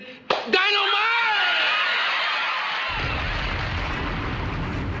Dynamite!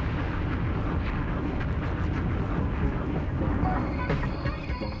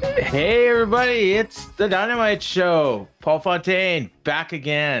 Hey everybody, it's the Dynamite Show. Paul Fontaine back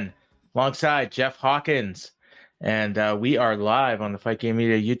again alongside Jeff Hawkins. And we are live on the Fight Game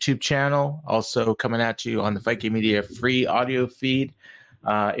Media YouTube channel, also coming at you on the Fight Game Media free audio feed.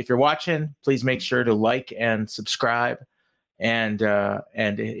 If you're watching, please make sure to like and subscribe. And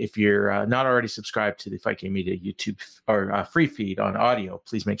if you're not already subscribed to the Fight Game Media YouTube or free feed on audio,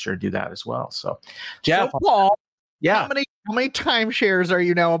 please make sure to do that as well. So, Jeff, Paul, yeah, how many timeshares are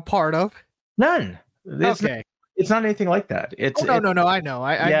you now a part of? None. Okay. It's not anything like that. It's no. I know. I know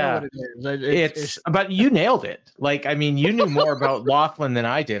what it is. But you nailed it. Like, I mean, you knew more about Laughlin than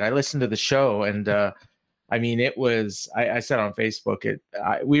I did. I listened to the show, and I mean, it was. I said on Facebook,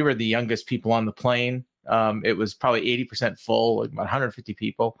 we were the youngest people on the plane. It was probably 80% full, like about 150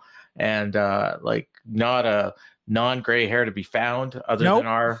 people, and like not a non-gray hair to be found other than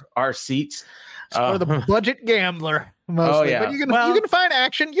our seats. For the budget gambler, mostly. Oh, yeah. But you can find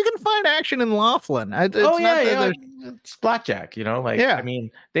action. You can find action in Laughlin. It's blackjack. You know, like, yeah. I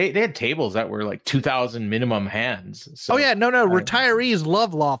mean, they had tables that were like 2,000 minimum hands. So, retirees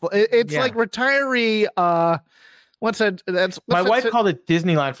love Laughlin. It's like retiree. What's that? My wife called it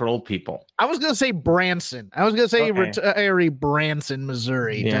Disneyland for old people. I was gonna say Branson. Retiree Branson,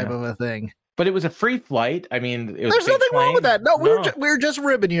 Missouri type of a thing. But it was a free flight. I mean, there's nothing wrong with that. No, we were just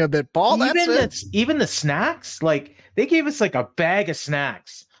ribbing you a bit, Paul. Even the snacks, like they gave us like a bag of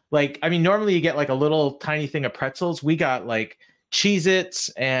snacks. Like, I mean, normally you get like a little tiny thing of pretzels. We got like Cheez-Its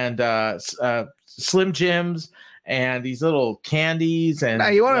and Slim Jims and these little candies. And now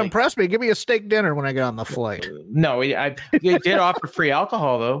you want to impress me? Give me a steak dinner when I get on the flight. No, they did offer free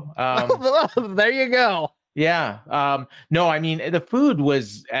alcohol though. There you go. Yeah. No, I mean, the food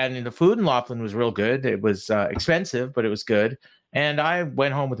in Laughlin was real good. It was expensive, but it was good. And I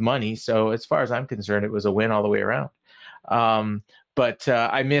went home with money. So as far as I'm concerned, it was a win all the way around. But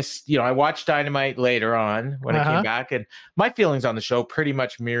I missed, I watched Dynamite later on when I came back, and my feelings on the show pretty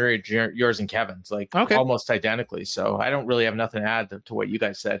much mirrored yours and Kevin's, like almost identically. So I don't really have nothing to add to what you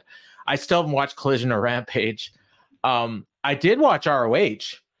guys said. I still haven't watched Collision or Rampage. I did watch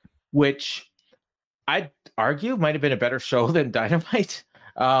ROH, which I'd argue might have been a better show than Dynamite.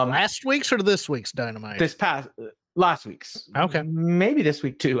 Last week's or this week's Dynamite? Last week's. Okay. Maybe this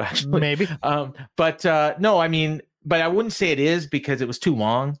week too, actually. Maybe. No, I mean, but I wouldn't say it is because it was too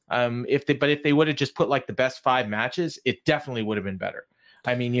long. If they would have just put like the best 5 matches, it definitely would have been better.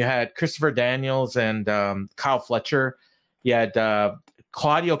 I mean, you had Christopher Daniels and Kyle Fletcher. You had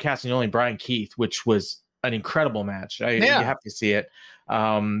Claudio Castagnoli and Brian Keith, which was an incredible match. You have to see it.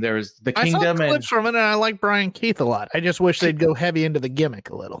 There's the Kingdom. I saw clips from it, and I like Brian Keith a lot. I just wish they'd go heavy into the gimmick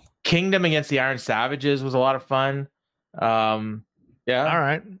a little. Kingdom against the Iron Savages was a lot of fun. Yeah. All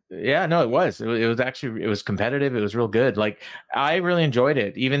right. Yeah. No, it was. It was competitive. It was real good. Like, I really enjoyed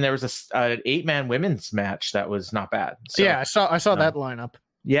it. Even there was an 8-man women's match that was not bad. So, yeah, I saw that lineup.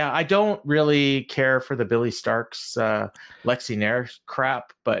 Yeah, I don't really care for the Billy Starks, Lexi Nair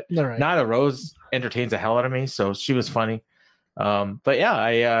crap, but Nyla Rose entertains the hell out of me, so she was funny. But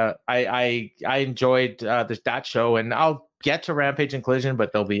yeah, I enjoyed that show, and I'll get to Rampage and Collision,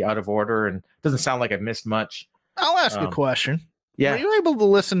 but they'll be out of order, and it doesn't sound like I've missed much. I'll ask a question. Yeah. Were you able to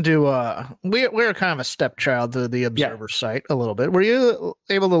listen to we're kind of a stepchild to the Observer site a little bit. Were you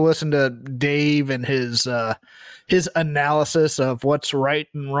able to listen to Dave and his analysis of what's right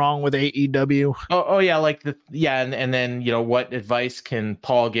and wrong with AEW? Oh yeah, and then what advice can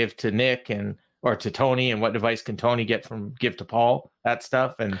Paul give to Nick or to Tony, and what advice can Tony give to Paul? That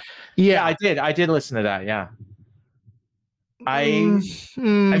stuff. And I did listen to that. Yeah. I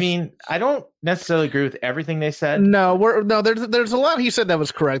mean, I don't necessarily agree with everything they said. There's a lot he said that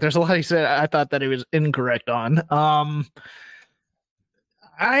was correct. There's a lot he said I thought that he was incorrect on.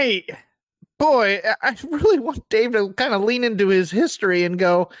 I really want Dave to kind of lean into his history and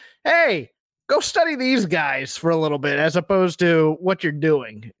go, hey, go study these guys for a little bit as opposed to what you're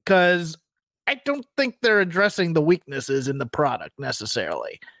doing. Because I don't think they're addressing the weaknesses in the product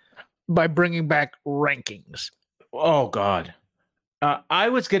necessarily by bringing back rankings. Oh, God. I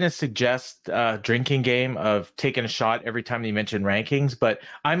was going to suggest a drinking game of taking a shot every time you mention rankings, but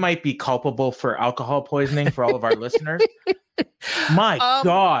I might be culpable for alcohol poisoning for all of our listeners. My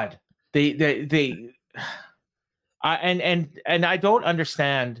God. And I don't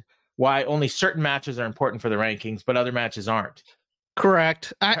understand why only certain matches are important for the rankings, but other matches aren't.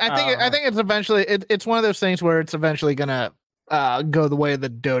 Correct. I think it's eventually, it's one of those things where it's eventually going to go the way of the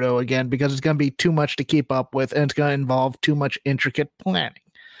dodo again, because it's going to be too much to keep up with, and it's going to involve too much intricate planning.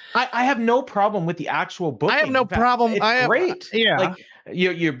 I have no problem with the actual booking. I have no problem. It's great. Yeah. Like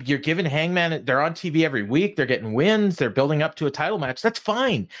you're giving Hangman, they're on TV every week, they're getting wins, they're building up to a title match. That's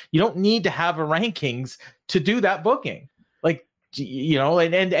fine. You don't need to have a rankings to do that booking. Like, you know,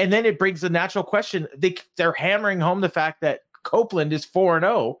 and then it brings the natural question. They're hammering home the fact that Copeland is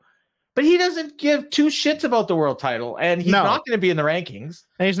 4-0, but he doesn't give two shits about the world title, and he's not going to be in the rankings.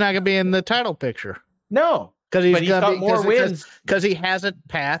 And he's not going to be in the title picture. No. Because he's got more wins. Because he has a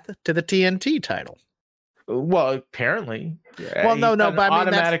path to the TNT title. Well, apparently. Well, no, but I mean,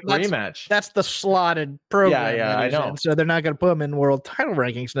 automatic rematch. That's the slotted program. Yeah, I know. So they're not going to put him in world title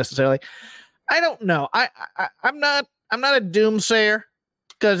rankings necessarily. I don't know. I'm not a doomsayer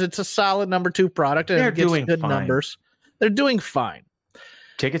because it's a solid number 2 product and it gets good numbers. They're doing fine.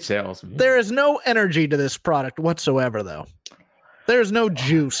 Ticket sales. There is no energy to this product whatsoever, though. There's no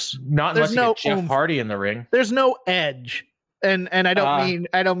juice. Not unless you get Jeff Hardy in the ring. There's no edge, and I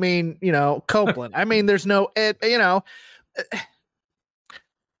don't mean Copeland. I mean there's no ed.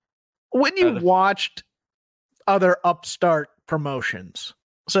 When you watched other upstart promotions,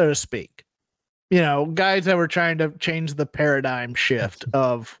 so to speak, guys that were trying to change the paradigm shift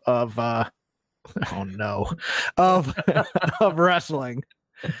of wrestling,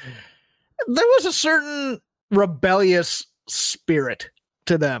 there was a certain rebellious spirit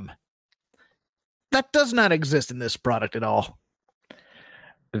to them that does not exist in this product at all.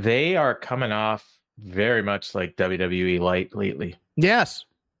 They are coming off very much like WWE Light lately. Yes.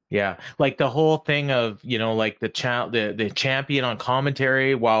 Yeah, like the whole thing of like the champion on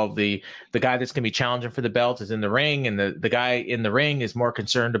commentary, while the guy that's going to be challenging for the belt is in the ring, and the guy in the ring is more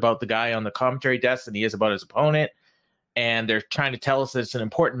concerned about the guy on the commentary desk than he is about his opponent. And they're trying to tell us that it's an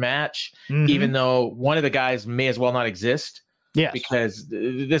important match, even though one of the guys may as well not exist. Yes. Because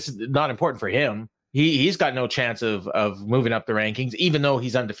this is not important for him. He's got no chance of moving up the rankings, even though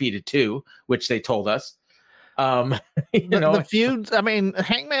he's undefeated too, which they told us. The feuds. I mean,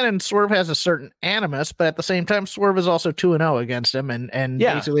 Hangman and Swerve has a certain animus, but at the same time, Swerve is also 2-0 against him, and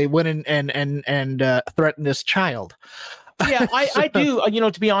basically winning and threaten this child. Yeah, I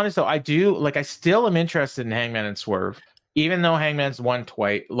do. To be honest though, I do. Like, I still am interested in Hangman and Swerve, even though Hangman's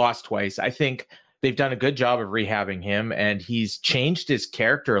lost twice. I think they've done a good job of rehabbing him, and he's changed his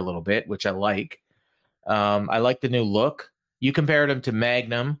character a little bit, which I like. I like the new look. You compared him to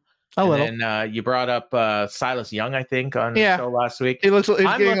Magnum. And you brought up Silas Young, I think, on the show last week. He's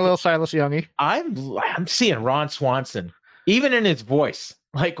getting a little Silas Youngy. I'm seeing Ron Swanson, even in his voice.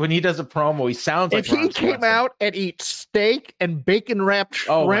 Like when he does a promo, he sounds like if he came out and eat steak and bacon wrapped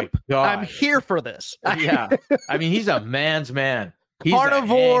shrimp, I'm here for this. Yeah, I mean, he's a man's man. He's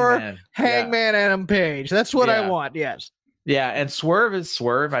Carnivore Hangman Adam Page. That's what I want. Yes. Yeah, and Swerve is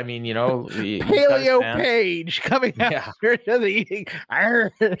Swerve. I mean, Paleo Page coming out here eating. I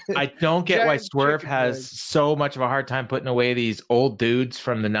don't get why Swerve has so much of a hard time putting away these old dudes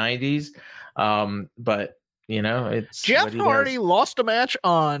from the 90s. But it's Jeff Hardy lost a match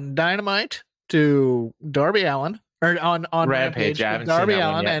on Dynamite to Darby Allin, or on Rampage to Darby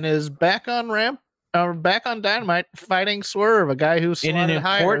Allin, and is back on back on Dynamite fighting Swerve, a guy who's in an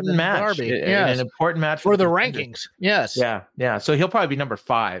important match. Darby. An important match for the rankings. Yes. Yeah. So he'll probably be number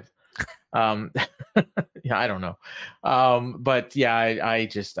 5. I don't know. But yeah, I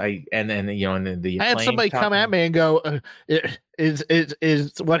had somebody come at me and go,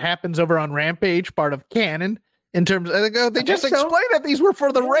 is what happens over on Rampage part of canon? In terms of, they just explained that these were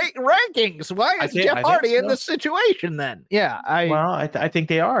for the rankings. Why is Jeff Hardy in this situation then? Yeah, I think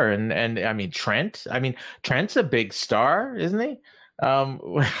they are, and I mean Trent's a big star, isn't he?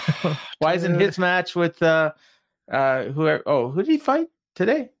 Why isn't his match with whoever? Oh, who did he fight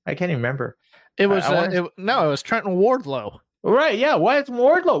today? I can't even remember. It was it was Trent and Wardlow. Right? Yeah. Why is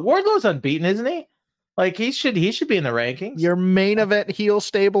Wardlow? Wardlow's unbeaten, isn't he? Like he should be in the rankings. Your main event heel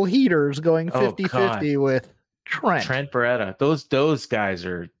stable heaters going 50-50 with Trent Beretta. Those guys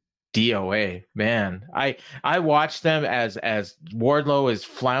are DOA, man. I watched them as Wardlow is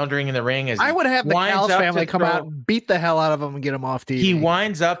floundering in the ring. As I would have the Callis family come out and beat the hell out of him and get him off TV. He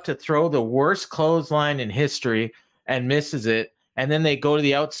winds up to throw the worst clothesline in history and misses it. And then they go to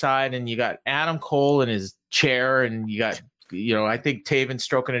the outside, and you got Adam Cole in his chair, and you got I think Taven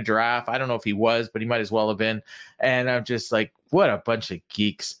stroking a giraffe. I don't know if he was, but he might as well have been. And I'm just like, what a bunch of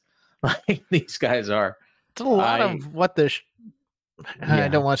geeks like these guys are. It's a lot of what this. I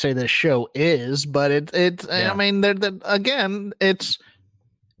don't want to say this show is, but it's. I mean, again, it's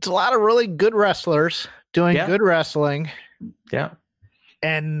a lot of really good wrestlers doing good wrestling. Yeah,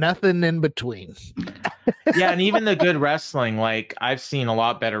 and nothing in between. Yeah, and even the good wrestling, like I've seen a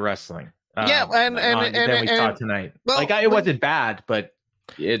lot better wrestling. And than we saw tonight. Well, it wasn't bad, but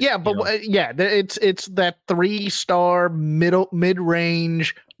It's that 3-star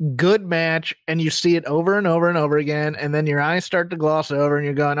mid-range good match, and you see it over and over and over again, and then your eyes start to gloss over, and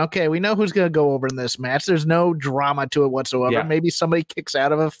you're going, okay, we know who's going to go over in this match. There's no drama to it whatsoever. Yeah. Maybe somebody kicks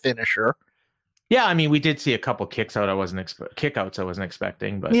out of a finisher. Yeah, I mean, we did see a couple kickouts I wasn't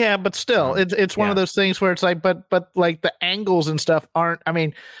expecting, but yeah, but still, it's one of those things where it's like, but like the angles and stuff aren't. I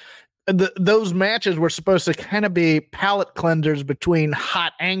mean, those matches were supposed to kind of be palate cleansers between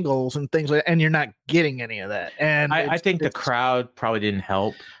hot angles and things like that, and you're not getting any of that. And I think the crowd probably didn't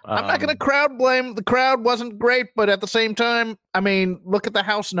help. I'm not going to crowd blame. The crowd wasn't great, but at the same time, I mean, look at the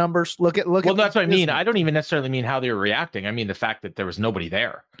house numbers. Well, that's what I mean. I don't even necessarily mean how they were reacting. I mean the fact that there was nobody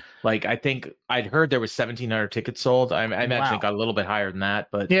there. Like, I think I'd heard there was 1,700 tickets sold. I imagine it got a little bit higher than that,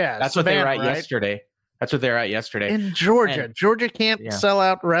 but yeah, that's what they were at yesterday. That's what they're at yesterday. In Georgia. Georgia can't sell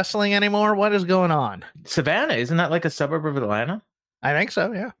out wrestling anymore. What is going on? Savannah, isn't that like a suburb of Atlanta? I think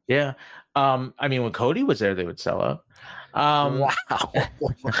so, yeah. Yeah. I mean, when Cody was there, they would sell out. Wow.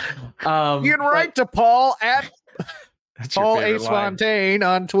 You can write to Paul at Paul Ace Fontaine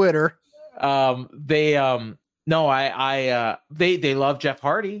on Twitter. They love Jeff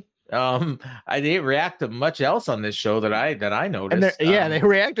Hardy. They didn't react to much else on this show that I noticed. And they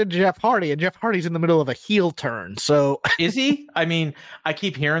reacted to Jeff Hardy, and Jeff Hardy's in the middle of a heel turn. So is he? I mean, I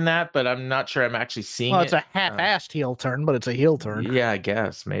keep hearing that, but I'm not sure I'm actually seeing it. Well, it's a half-assed heel turn, but it's a heel turn. Yeah, I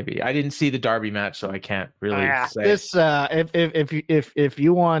guess maybe. I didn't see the Darby match, so I can't really say. This if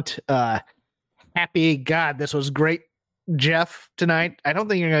you want happy God, this was great, Jeff, tonight. I don't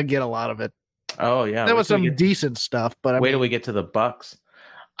think you're gonna get a lot of it. Oh yeah, there was some decent stuff, but wait till we get to the Bucks.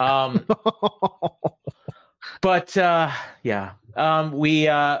 But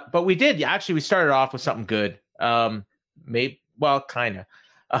we did actually. We started off with something good. Kind of.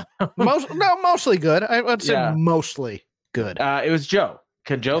 Mostly good. I would say mostly good. It was Joe.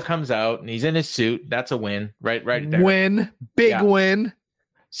 Joe comes out and he's in his suit. That's a win, right there. Big win.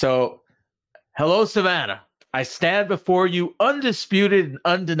 So, hello, Savannah. I stand before you, undisputed and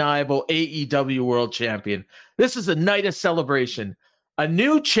undeniable AEW World Champion. This is a night of celebration. A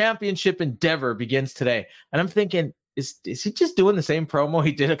new championship endeavor begins today. And I'm thinking, is he just doing the same promo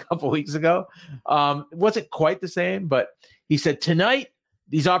he did a couple weeks ago? It wasn't quite the same, but he said, tonight,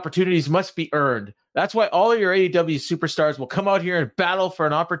 these opportunities must be earned. That's why all of your AEW superstars will come out here and battle for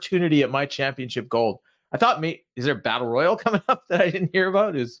an opportunity at my championship gold. I thought, is there a battle royal coming up that I didn't hear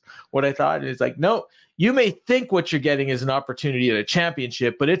about? Is what I thought. And it's like, no, you may think what you're getting is an opportunity at a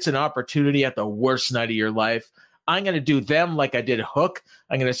championship, but it's an opportunity at the worst night of your life. I'm going to do them like I did Hook.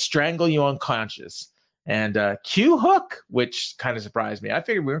 I'm going to strangle you unconscious. And cue Hook, which kind of surprised me. I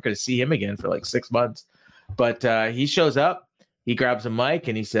figured we weren't going to see him again for like 6 months. But he shows up, he grabs a mic,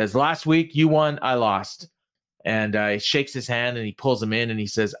 and he says, last week you won, I lost. And he shakes his hand, and he pulls him in, and he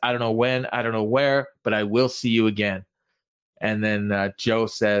says, I don't know when, I don't know where, but I will see you again. And then Joe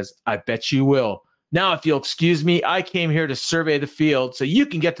says, I bet you will. Now, if you'll excuse me, I came here to survey the field so you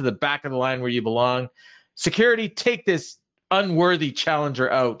can get to the back of the line where you belong. Security, take this unworthy challenger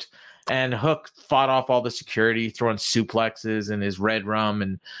out. And Hook fought off all the security, throwing suplexes and his red rum.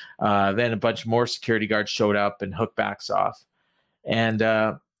 And then a bunch more security guards showed up, and Hook backs off. And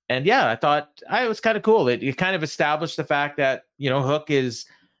yeah, I thought it was kind of cool. It kind of established the fact that, Hook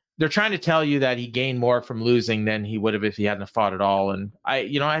they're trying to tell you that he gained more from losing than he would have if he hadn't fought at all. And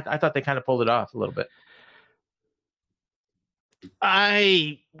I thought they kind of pulled it off a little bit.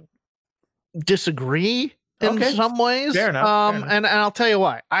 I disagree in some ways. Fair enough. And I'll tell you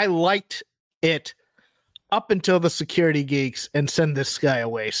why. I liked it up until the security geeks and send this guy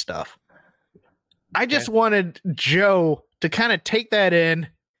away stuff. I just wanted Joe to kind of take that in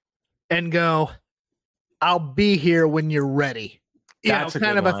and go, I'll be here when you're ready. That's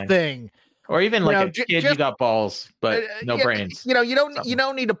kind of a thing. Or even like a kid, you got balls, but no brains. You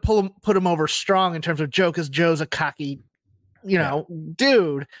don't need to put him over strong in terms of Joe, because Joe's a cocky,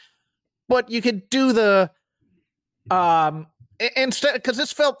 dude. But you could do the instead, because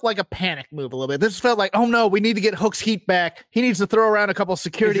this felt like a panic move a little bit. This felt like, oh no, we need to get Hook's heat back. He needs to throw around a couple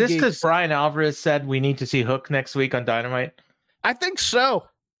security. Is this because Brian Alvarez said we need to see Hook next week on Dynamite? I think so.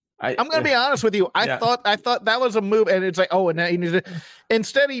 I'm going to be honest with you. I thought that was a move, and it's like, and now he needed to.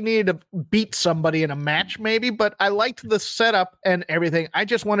 Instead, he needed to beat somebody in a match, maybe. But I liked the setup and everything. I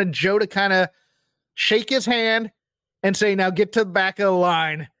just wanted Joe to kind of shake his hand and say, "Now get to the back of the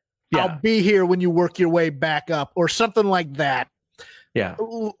line. Yeah. I'll be here when you work your way back up," or something like that. Yeah.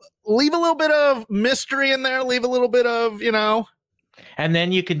 Leave a little bit of mystery in there. Leave a little bit of, And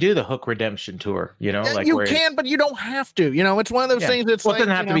then you can do the Hook Redemption tour, like You where can, but you don't have to. It's one of those things that's well, like, it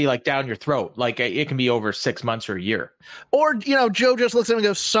doesn't have to be like down your throat. Like it can be over 6 months or a year. Or, Joe just looks at him and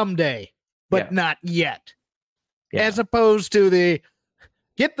goes, someday, but not yet. Yeah. As opposed to the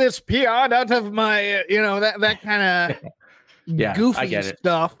get this peon out of my, that kind of goofy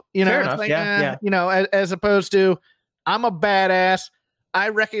stuff. Fair it's enough. like, as opposed to I'm a badass. I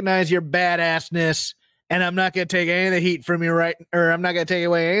recognize your badassness. And I'm not going to take any of the heat from you I'm not going to take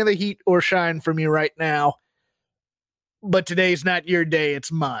away any of the heat or shine from you right now. But today's not your day,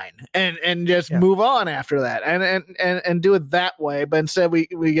 it's mine. And just move on after that. And do it that way. But instead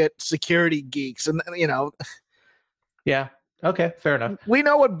we get security geeks and Yeah. Okay, fair enough. We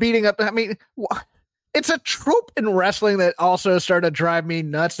know what beating up, it's a trope in wrestling that also started to drive me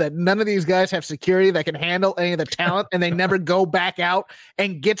nuts, that none of these guys have security that can handle any of the talent, and they never go back out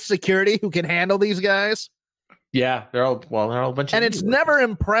and get security who can handle these guys. Yeah, they're all a bunch of and it's never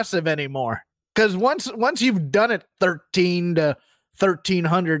impressive anymore, because once you've done it 13 to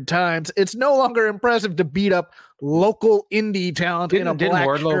 1,300 times, it's no longer impressive to beat up local indie talent in a black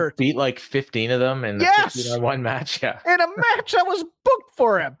Wardlow shirt. Beat like 15 of them in the 15-on-1 match? Yeah. In a match that was booked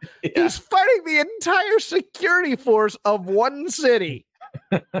for him. Yeah. He's fighting the entire security force of one city.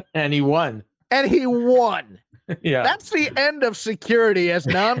 And he won. Yeah. That's the end of security as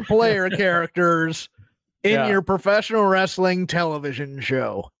non-player characters in your professional wrestling television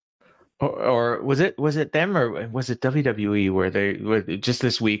show. Or was it them, or was it WWE where they were just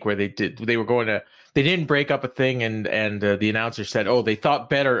this week where they didn't break up a thing and the announcer said, they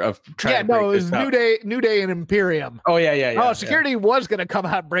thought better of trying to break it was this up. New Day and Imperium. Oh yeah. Security was going to come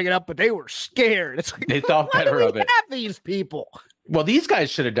out and break it up, but they were scared. It's like, they thought better of it. Have these people. Well, these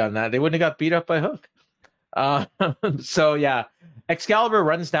guys should have done that. They wouldn't have got beat up by Hook. So yeah, Excalibur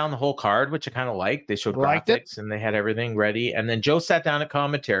runs down the whole card, which I kind of liked. They showed graphics and they had everything ready. And then Joe sat down at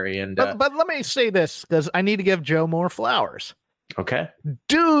commentary. And but let me say this, because I need to give Joe more flowers. Okay.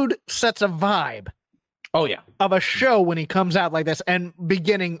 Dude sets a vibe. Oh, yeah. Of a show when he comes out like this and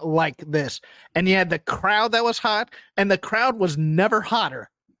beginning like this. And you had the crowd that was hot, and the crowd was never hotter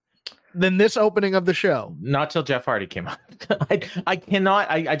than this opening of the show. Not till Jeff Hardy came out.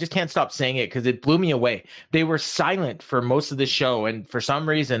 I just can't stop saying it because it blew me away. They were silent for most of the show, and for some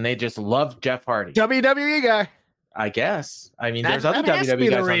reason they just loved Jeff Hardy. WWE guy. I guess. I mean, there's other WWE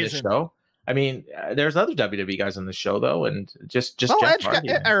guys on this show. I mean, there's other WWE guys on the show though, and just Jeff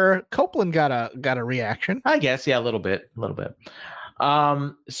Hardy. Or Copeland got a reaction. I guess, yeah, a little bit.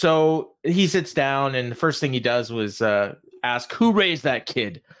 So he sits down, and the first thing he does was ask who raised that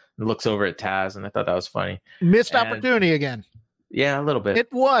kid. And looks over at Taz, and I thought that was funny. Missed opportunity again. Yeah, a little bit.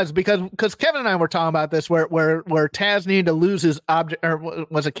 It was because Kevin and I were talking about this, where Taz needed to lose his object, or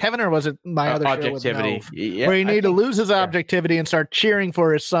was it Kevin, or was it my other objectivity? Show with where he needed to lose his objectivity and start cheering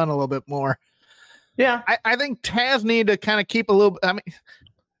for his son a little bit more. Yeah, I think Taz needed to kind of keep a little. I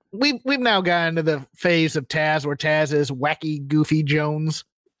mean, we've now gotten to the phase of Taz where Taz is wacky, goofy Jones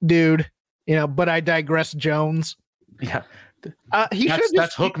dude, But I digress, Jones. Yeah.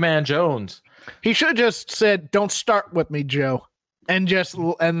 That's Hookman Jones. He should have just said, "Don't start with me, Joe," and just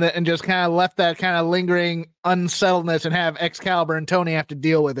kind of left that kind of lingering unsettledness and have Excalibur and Tony have to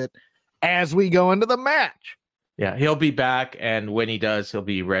deal with it as we go into the match. Yeah, he'll be back, and when he does, he'll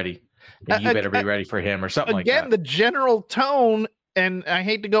be ready. And you better be ready for him or something like that. Again, the general tone, and I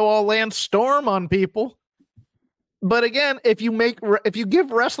hate to go all Lance Storm on people, but again, if you give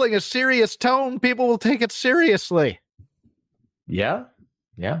wrestling a serious tone, people will take it seriously. Yeah.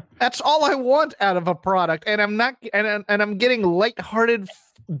 That's all I want out of a product, and I'm not, and I'm getting lighthearted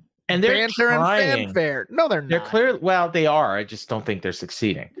and they're banter trying. And fanfare. No, they're not. They're clear. Well, they are. I just don't think they're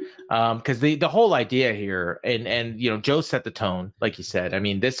succeeding. Because the whole idea here, and Joe set the tone, like you said. I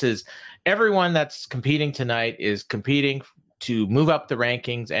mean, this is everyone that's competing tonight is competing to move up the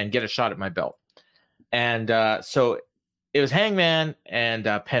rankings and get a shot at my belt. And so it was Hangman and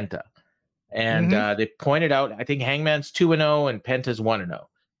Penta. And they pointed out, I think Hangman's 2-0 and Penta's 1-0.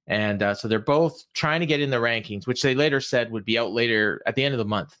 And so they're both trying to get in the rankings, which they later said would be out later at the end of the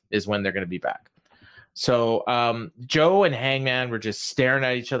month is when they're going to be back. So Joe and Hangman were just staring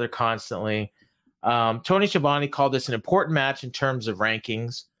at each other constantly. Tony Schiavone called this an important match in terms of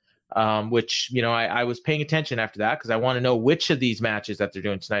rankings, which, I was paying attention after that because I want to know which of these matches that they're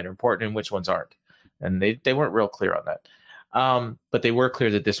doing tonight are important and which ones aren't. And they weren't real clear on that. But they were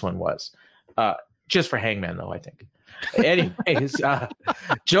clear that this one was. Just for Hangman, though, I think. Anyways,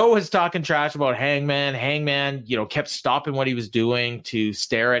 Joe was talking trash about Hangman. Hangman, kept stopping what he was doing to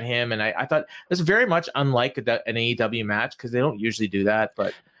stare at him. And I thought this was very much unlike an AEW match because they don't usually do that.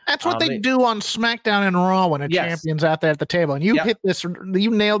 But That's what they do on SmackDown and Raw when a champion's out there at the table. And you hit this, you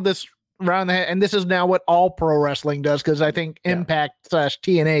nailed this around the head. And this is now what all pro wrestling does, because I think Impact /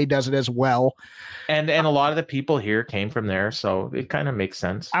 TNA does it as well. And a lot of the people here came from there, so it kind of makes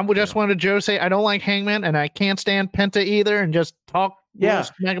sense. I would just wanted Joe to say I don't like Hangman, and I can't stand Penta either, and just talk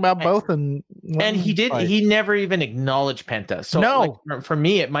smack about both. And he never even acknowledged Penta. So like, for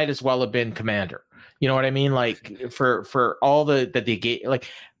me, it might as well have been Commander. You know what I mean? Like for all the like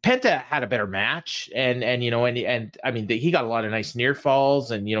Penta had a better match, and I mean he got a lot of nice near falls,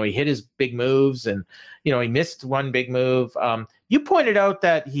 and he hit his big moves, and he missed one big move. You pointed out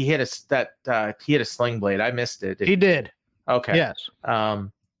that he hit a sling blade. I missed it. He did. Okay. Yes.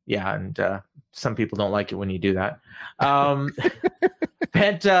 Yeah, and some people don't like it when you do that.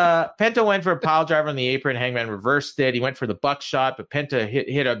 Penta went for a pile driver on the apron. Hangman reversed it. He went for the buckshot, but Penta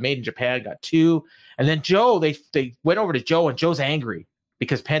hit a Made in Japan, got 2. And then Joe, they went over to Joe, and Joe's angry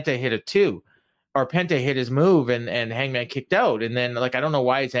because Penta hit a 2, or Penta hit his move, and Hangman kicked out. And then, like, I don't know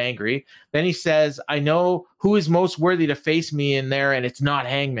why he's angry. Then he says, I know who is most worthy to face me in there, and it's not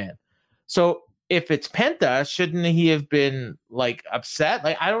Hangman. So if it's Penta, shouldn't he have been like upset?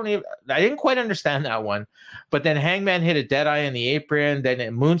 Like, I didn't quite understand that one. But then Hangman hit a dead eye in the apron, then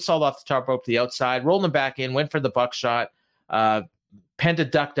it moonsault off the top rope to the outside, rolled him back in, went for the buckshot.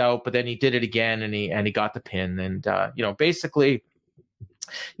 Penta ducked out, but then he did it again, and he got the pin. And basically,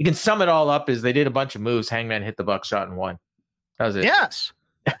 you can sum it all up as they did a bunch of moves. Hangman hit the buckshot and won. That was it. Yes.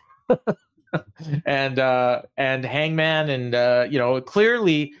 and Hangman, and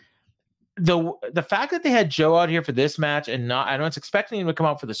clearly. The fact that they had Joe out here for this match, and I was expecting him to come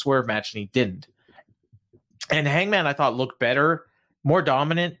out for the Swerve match, and he didn't. And Hangman, I thought, looked better, more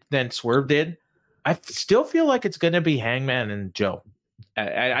dominant than Swerve did. I still feel like it's going to be Hangman and Joe.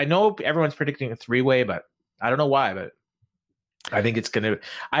 I know everyone's predicting a 3-way, but I don't know why. But I think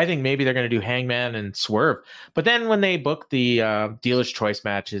I think maybe they're going to do Hangman and Swerve. But then when they book the Dealer's Choice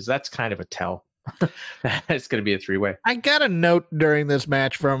matches, that's kind of a tell. It's going to be a 3-way. I got a note during this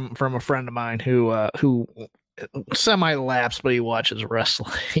match from a friend of mine who semi-lapsed, but he watches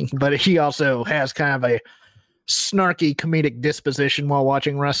wrestling. But he also has kind of a snarky comedic disposition while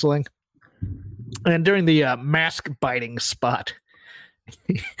watching wrestling. And during the mask biting spot,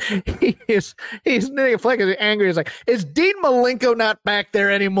 he's knitting a flag and angry. He's like, "Is Dean Malenko not back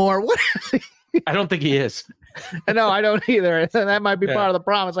there anymore? What?" I don't think he is. No, I don't either. That might be part of the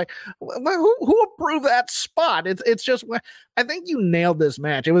problem. It's like, who approved that spot? It's just, I think you nailed this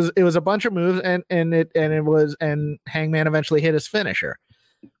match. It was a bunch of moves, and Hangman eventually hit his finisher.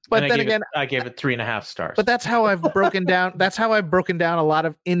 But then again, I gave it 3.5 stars. But that's how I've broken down. That's how I've broken down a lot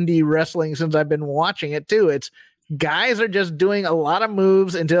of indie wrestling since I've been watching it too. It's guys are just doing a lot of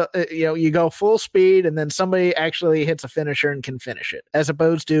moves until you go full speed, and then somebody actually hits a finisher and can finish it, as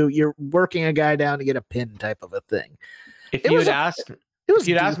opposed to you're working a guy down to get a pin type of a thing. If you'd asked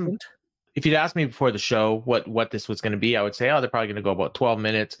me before the show what this was going to be, I would say, they're probably going to go about 12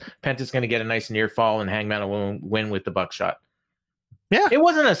 minutes. Penta's going to get a nice near fall, and Hangman will win with the buckshot. Yeah, it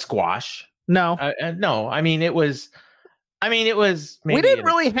wasn't a squash. No, no. I mean, it was. Maybe we didn't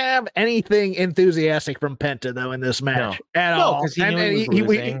really have anything enthusiastic from Penta though in this match at all. He knew he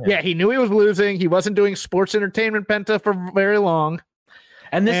was losing. He knew he was losing. He wasn't doing sports entertainment Penta for very long.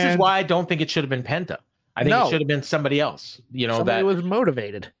 And this is why I don't think it should have been Penta. I think it should have been somebody else. Somebody was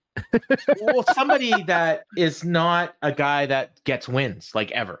motivated. Well, somebody that is not a guy that gets wins like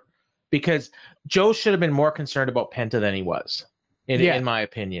ever, because Joe should have been more concerned about Penta than he was, in my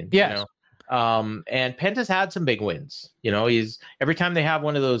opinion. Yes. And Penta's had some big wins. He's every time they have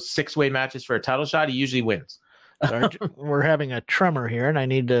one of those 6-way matches for a title shot, he usually wins. We're having a tremor here, and I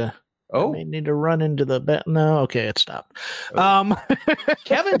need to. Oh, I need to run into the bed. No, okay, it stopped.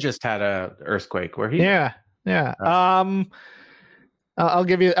 Kevin just had a earthquake where he. Yeah. I'll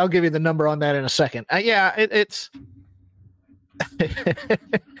give you the number on that in a second. It's.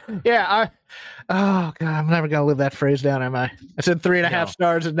 Oh God, I'm never gonna live that phrase down, am I? I said 3.5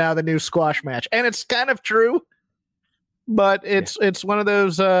 stars is now the new squash match, and it's kind of true, but it's one of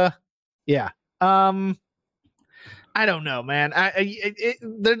those. I don't know, man.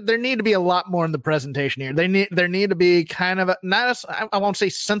 There need to be a lot more in the presentation here. There need to be kind of I won't say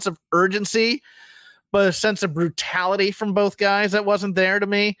sense of urgency, but a sense of brutality from both guys that wasn't there to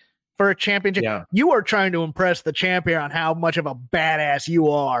me. For a championship, you are trying to impress the champion on how much of a badass you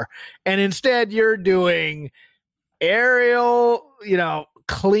are, and instead you're doing aerial,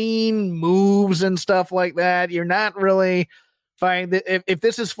 clean moves and stuff like that. You're not really finding that if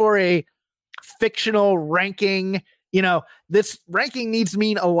this is for a fictional ranking this ranking needs to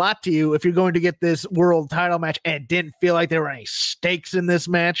mean a lot to you if you're going to get this world title match. And it didn't feel like there were any stakes in this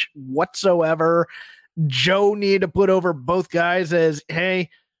match whatsoever. Joe needed to put over both guys as, hey,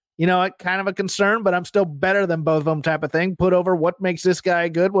 kind of a concern, but I'm still better than both of them type of thing. Put over what makes this guy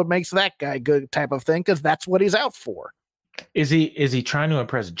good, what makes that guy good type of thing, because that's what he's out for. Is he trying to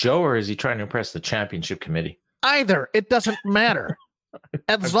impress Joe, or is he trying to impress the championship committee? Either. It doesn't matter.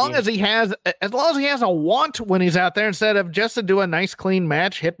 As long as he has a want when he's out there, instead of just to do a nice clean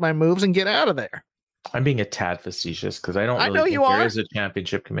match, hit my moves and get out of there. I'm being a tad facetious because I don't really know think you are. there is a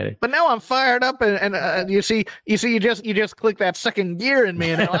championship committee. But now I'm fired up, and you just click that second gear in me,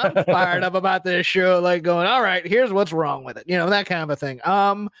 and now I'm fired up about this show, like going, all right, here's what's wrong with it, that kind of a thing.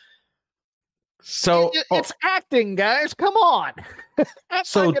 So it's acting, guys. Come on.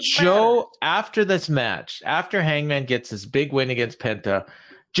 So Joe, after this match, after Hangman gets his big win against Penta,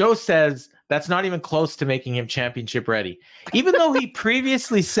 Joe says that's not even close to making him championship ready, even though he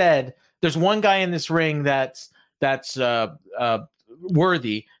previously said there's one guy in this ring that's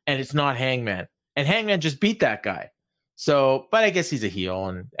worthy, and it's not Hangman, and Hangman just beat that guy. So, but I guess he's a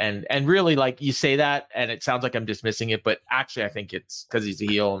heel, and really, like, you say that, and it sounds like I'm dismissing it, but actually, I think it's because he's a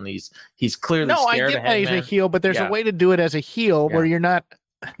heel, and he's clearly scared. I get why he's a heel, but there's a way to do it as a heel where you're not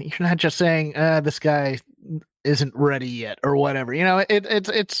just saying this guy isn't ready yet or whatever.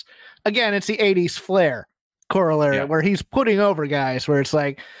 It's again, it's the '80s flair corollary where he's putting over guys where it's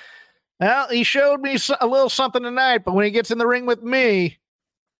like, well, he showed me a little something tonight, but when he gets in the ring with me,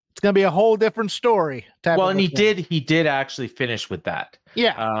 it's going to be a whole different story. Well, and he did actually finish with that.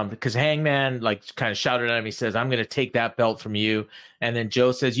 Yeah. Because Hangman kind of shouted at him. He says, I'm going to take that belt from you. And then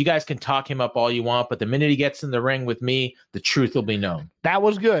Joe says, you guys can talk him up all you want, but the minute he gets in the ring with me, the truth will be known. That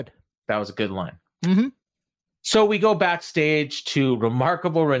was good. That was a good line. Mm-hmm. So we go backstage to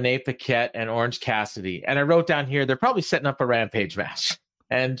remarkable Renee Paquette and Orange Cassidy. And I wrote down here, they're probably setting up a Rampage match.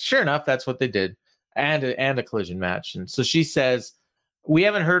 And sure enough, that's what they did. And a collision match. And so she says, we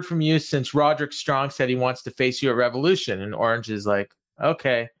haven't heard from you since Roderick Strong said he wants to face you at Revolution. And Orange is like,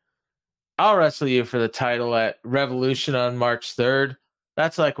 okay, I'll wrestle you for the title at Revolution on March 3rd.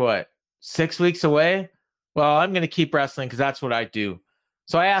 That's like, what, 6 weeks away? Well, I'm going to keep wrestling because that's what I do.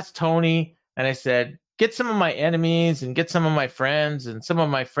 So I asked Tony, and I said, get some of my enemies and get some of my friends and some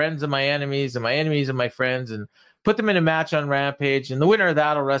of my friends of my enemies and my enemies of my friends and put them in a match on Rampage. And the winner of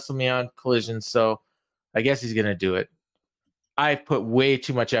that will wrestle me on Collision. So I guess he's going to do it. I put way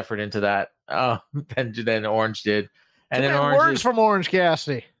too much effort into that than Orange did. And then words from Orange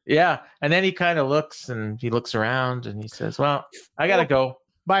Cassidy. Yeah. And then he kind of looks around and he says, well, I got to go.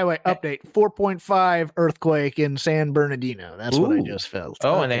 By the way, update 4.5 earthquake in San Bernardino. That's what I just felt.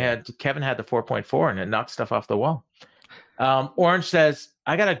 Oh, okay. And Kevin had the 4.4 and it knocked stuff off the wall. Orange says,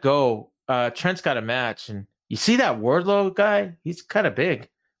 I got to go. Trent's got a match. And you see that Wardlow guy? He's kind of big.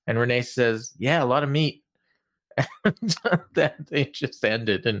 And Renee says, yeah, a lot of meat. And that they just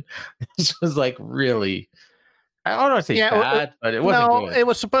ended, and this was like really, I don't want to say bad, but it wasn't good. It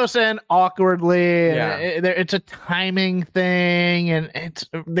was supposed to end awkwardly. Yeah. It's a timing thing, and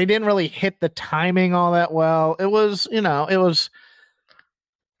they didn't really hit the timing all that well. It was, it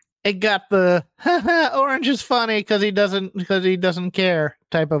got the Orange is funny because he doesn't care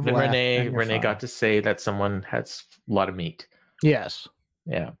type of. And Renee got to say that someone has a lot of meat. Yes.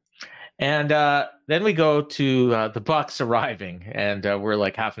 Yeah. And then we go to the Bucks arriving, and we're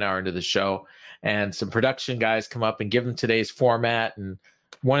like half an hour into the show, and some production guys come up and give them today's format, and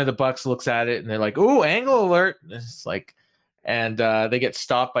one of the Bucks looks at it, and they're like, "Ooh, angle alert!" And it's like, and they get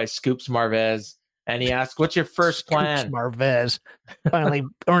stopped by Scoops Marvez, and he asks, "What's your first plan?" Scoops Marvez finally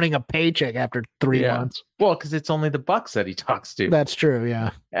earning a paycheck after 3 months. Well, because it's only the Bucks that he talks to. That's true, yeah.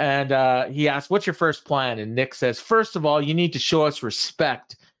 And he asks, "What's your first plan?" And Nick says, "First of all, you need to show us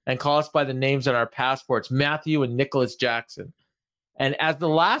respect and call us by the names on our passports, Matthew and Nicholas Jackson. And as the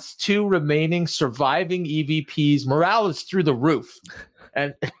last two remaining surviving EVPs, morale is through the roof.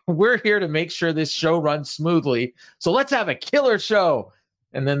 And we're here to make sure this show runs smoothly. So let's have a killer show."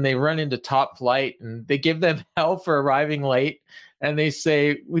 And then they run into Top Flight, and they give them hell for arriving late. And they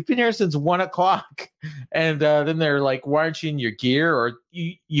say, "We've been here since 1 o'clock. And then they're like, "Why aren't you in your gear?" Or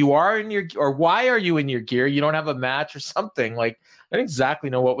you are in your, or why are you in your gear? You don't have a match or something. Like, I don't exactly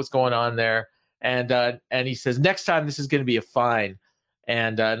know what was going on there. And he says, "Next time this is going to be a fine."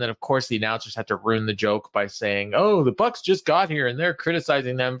 And then of course the announcers had to ruin the joke by saying, "Oh, the Bucks just got here and they're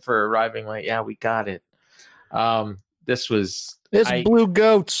criticizing them for arriving late." Yeah, we got it. This Blue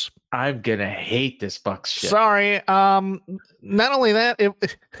Goats. I'm gonna hate this Bucks shit. Sorry. Not only that,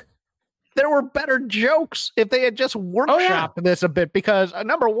 there were better jokes if they had just workshopped this a bit, because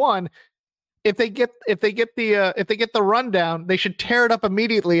number one, if they get the rundown, they should tear it up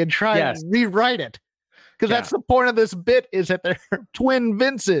immediately and try and rewrite it. Because that's the point of this bit, is that they're twin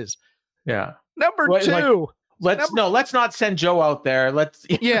Vinces. Yeah. Number two. Let's not send Joe out there. Let's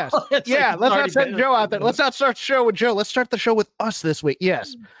not send Joe out there. Let's not start the show with Joe. Let's start the show with us this week.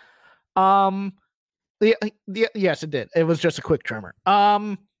 Yes. Yes, it did. It was just a quick tremor.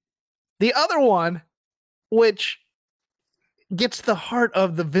 The other one, which gets the heart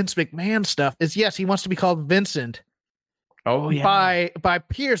of the Vince McMahon stuff, is yes, he wants to be called Vincent. Oh yeah. By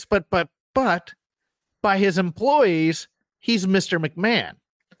Pierce, but by his employees, he's Mr. McMahon.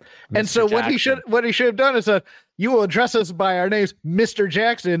 And so what he should have done is you will address us by our names, Mr.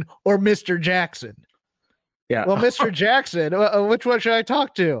 Jackson or Mr. Jackson. Yeah. Well, Mr. Jackson, which one should I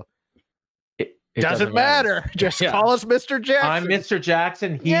talk to? It doesn't matter. Just call us Mr. Jackson. I'm Mr.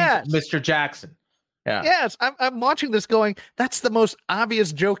 Jackson. He's Mr. Jackson. Yeah. Yes. I'm watching this going, that's the most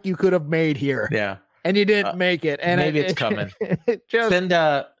obvious joke you could have made here. Yeah. And you didn't make it. And maybe it's coming.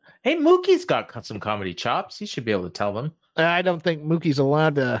 Hey, Mookie's got some comedy chops. He should be able to tell them. I don't think Mookie's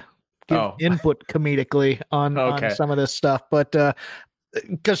allowed to give input comedically on some of this stuff, but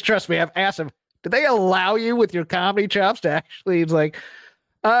because trust me, I've asked him, do they allow you with your comedy chops to actually? It's like,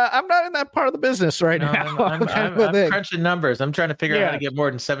 I'm not in that part of the business right now. I'm crunching numbers. I'm trying to figure out how to get more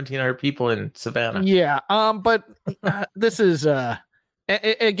than 1,700 people in Savannah. Yeah. But this is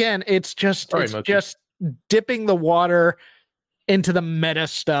again, it's just dipping the water into the meta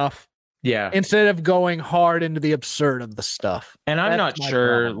stuff. Yeah. Instead of going hard into the absurd of the stuff. And I'm not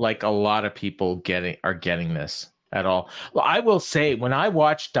sure like a lot of people are getting this at all. Well, I will say, when I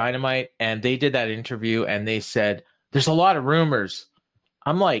watched Dynamite and they did that interview and they said there's a lot of rumors,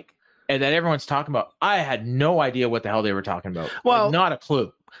 I'm like, and that everyone's talking about, I had no idea what the hell they were talking about. Well, like, not a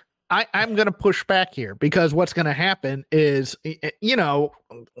clue. I'm going to push back here, because what's going to happen is,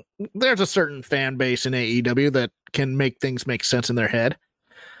 there's a certain fan base in AEW that can make things make sense in their head.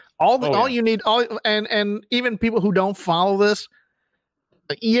 You need, and even people who don't follow this,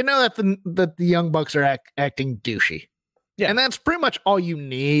 that the Young Bucks are acting douchey. Yeah. And that's pretty much all you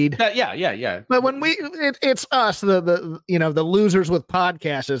need. Yeah. But when it's us, the losers with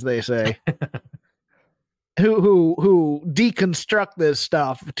podcasts, as they say, who deconstruct this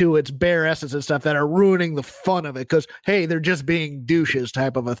stuff to its bare essence and stuff, that are ruining the fun of it because, hey, they're just being douches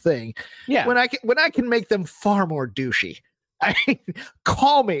type of a thing. Yeah. When I can make them far more douchey.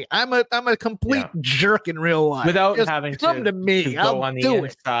 Call me. I'm a complete jerk in real life. Without having come to me. To go on the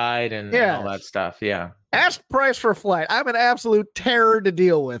inside and all that stuff. Yeah. Ask price for flight. I'm an absolute terror to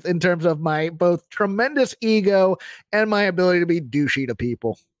deal with in terms of my both tremendous ego and my ability to be douchey to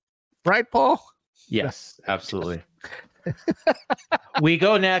people. Right, Paul? Yes, absolutely. We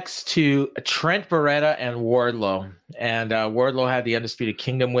go next to Trent Beretta and Wardlow. And Wardlow had the Undisputed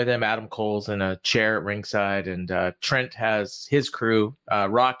Kingdom with him. Adam Cole's in a chair at ringside. And Trent has his crew,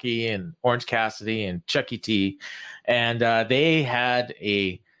 Rocky and Orange Cassidy and Chucky T. And they had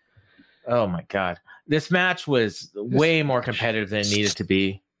oh my God. This match was way more competitive than it needed to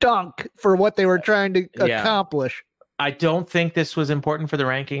be. Stunk for what they were trying to accomplish. I don't think this was important for the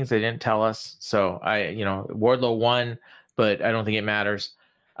rankings. They didn't tell us. So Wardlow won, but I don't think it matters.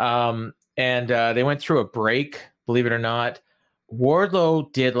 And they went through a break, believe it or not.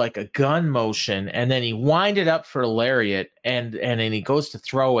 Wardlow did like a gun motion, and then he winded up for a lariat, and then he goes to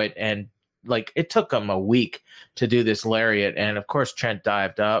throw it, and like it took him a week to do this lariat. And of course, Trent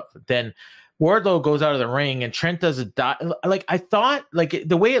dived up. Then Wardlow goes out of the ring, and Trent does a dive. Like I thought, like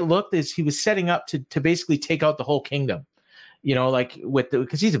the way it looked is he was setting up to basically take out the whole kingdom,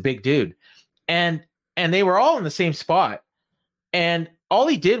 because he's a big dude, and they were all in the same spot, and all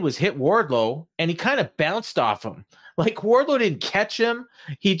he did was hit Wardlow, and he kind of bounced off him. Like Wardlow didn't catch him;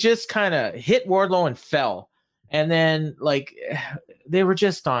 he just kind of hit Wardlow and fell. And then like they were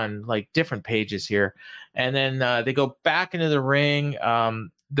just on like different pages here, and then they go back into the ring.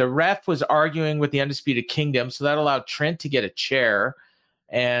 The ref was arguing with the Undisputed Kingdom, so that allowed Trent to get a chair,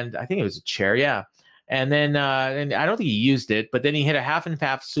 and I think it was a chair, yeah. And then and I don't think he used it, but then he hit a half and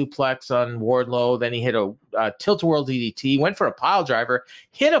half suplex on Wardlow. Then he hit a tilt-a-whirl DDT, went for a pile driver,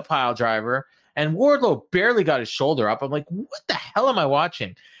 hit a pile driver, and Wardlow barely got his shoulder up. I'm like, what the hell am I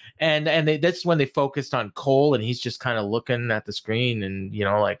watching? And that's when they focused on Cole, and he's just kind of looking at the screen, and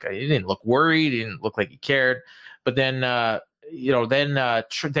like he didn't look worried, he didn't look like he cared. But then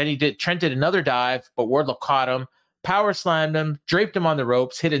Trent did another dive, but Wardlow caught him, power slammed him, draped him on the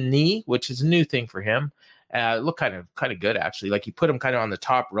ropes, hit a knee, which is a new thing for him. It looked kind of good actually. Like he put him kind of on the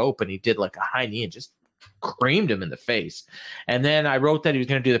top rope, and he did like a high knee and just creamed him in the face. And then I wrote that he was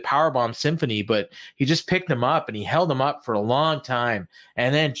going to do the powerbomb symphony, but he just picked him up and he held him up for a long time,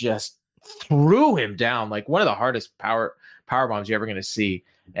 and then just threw him down like one of the hardest power bombs you're ever going to see,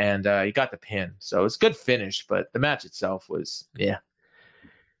 and he got the pin. So it's a good finish, but the match itself was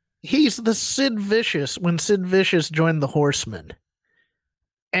He's the Sid Vicious when Sid Vicious joined the Horsemen,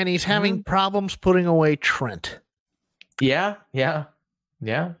 and he's having problems putting away Trent. Yeah.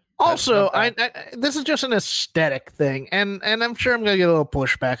 Also, I this is just an aesthetic thing, and I'm sure I'm going to get a little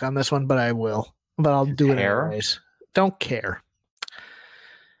pushback on this one, but I will. But I'll do it anyways. Don't care.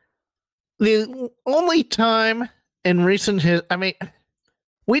 The only time in recent history, I mean,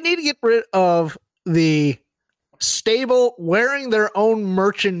 we need to get rid of the stable wearing their own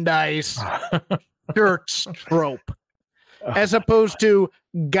merchandise shirts trope, as opposed to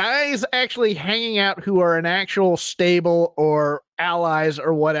guys actually hanging out who are an actual stable or allies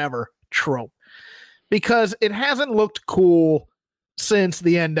or whatever trope, because it hasn't looked cool since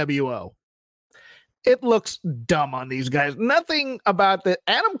the NWO. It looks dumb on these guys. Nothing about the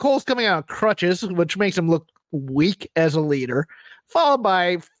Adam Cole's coming out on crutches, which makes him look weak as a leader, followed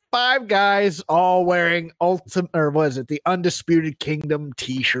by 5 guys all wearing the Undisputed Kingdom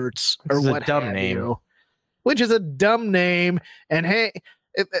t-shirts or what have you, which is a dumb name. And hey,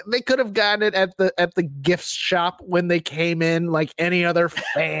 they could have gotten it at the gift shop when they came in like any other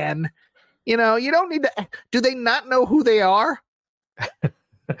fan. You don't need to. Do they not know who they are?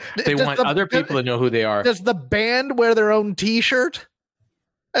 They want other people to know who they are. Does the band wear their own t-shirt?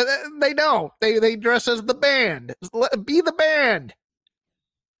 They don't. They dress as the band. Be the band.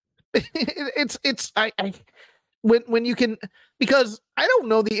 When you can, because I don't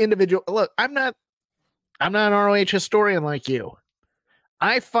know the individual. Look, I'm not an ROH historian like you.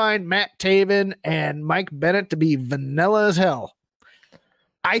 I find Matt Taven and Mike Bennett to be vanilla as hell.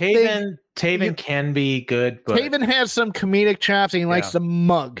 Taven can be good, but Taven has some comedic chops and he likes to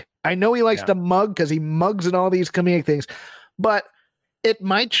mug. I know he likes to mug because he mugs in all these comedic things, but it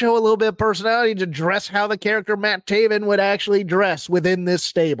might show a little bit of personality to dress how the character Matt Taven would actually dress within this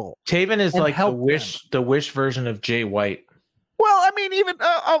stable. Taven is like the wish version of Jay White. Well, I mean, even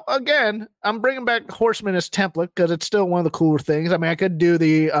again, I'm bringing back Horseman as template because it's still one of the cooler things. I mean, I could do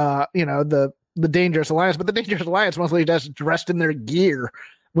the Dangerous Alliance, but the Dangerous Alliance mostly just dressed in their gear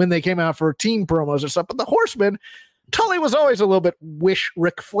when they came out for team promos or stuff. But the Horsemen, Tully was always a little bit wish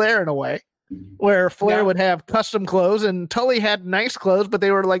Ric Flair in a way, where Flair would have custom clothes and Tully had nice clothes, but they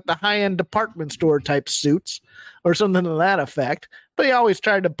were like the high-end department store type suits or something to that effect. But he always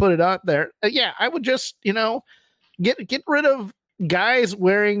tried to put it out there. I would just, get rid of guys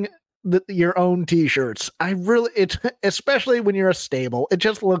wearing your own t-shirts. Especially when you're a stable, it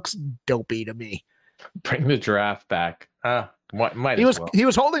just looks dopey to me. Bring the giraffe back. He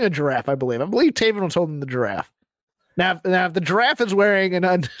was holding a giraffe, I believe. I believe Taven was holding the giraffe. Now, if the giraffe is wearing an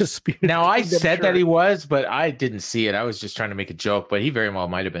Undisputed. Now, I said that he was, but I didn't see it. I was just trying to make a joke, but he very well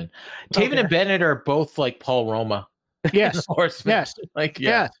might have been. Taven and Bennett are both like Paul Roma. Yes. Horseman.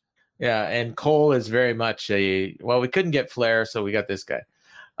 Yes. Yeah. And Cole is very much we couldn't get Flair, so we got this guy.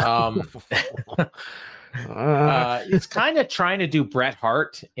 It's kind of trying to do Bret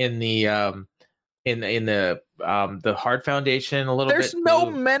Hart in the Hart Foundation a little bit. There's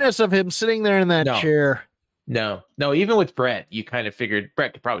no menace of him sitting there in that chair. No. Even with Bret, you kind of figured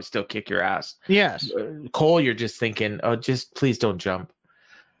Bret could probably still kick your ass. Yes. Cole, you're just thinking, just please don't jump.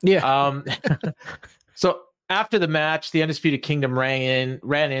 Yeah. So after the match, the Undisputed Kingdom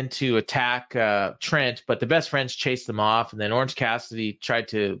ran in to attack Trent, but the Best Friends chased them off, and then Orange Cassidy tried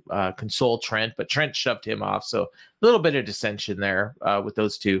to console Trent, but Trent shoved him off. So a little bit of dissension there with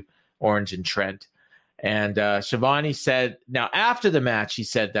those two, Orange and Trent. And Shivani said, now after the match, he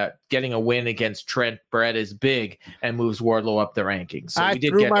said that getting a win against Trent Brett is big and moves Wardlow up the rankings. So I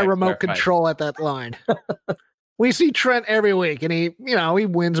threw my remote control at that line. We see Trent every week, and he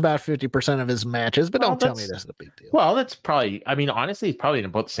wins about 50% of his matches, but don't tell me that's a big deal. Well, that's probably, honestly, he's probably in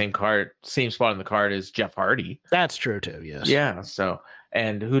about the same spot on the card as Jeff Hardy. That's true too, yes. Yeah, so,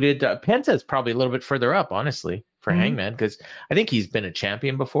 and who did, Penta's probably a little bit further up, honestly, for Hangman, because I think he's been a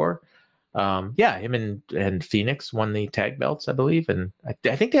champion before. Him and Phoenix won the tag belts, I believe, and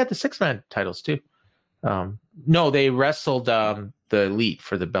I think they had the 6-man titles too. No, they wrestled the Elite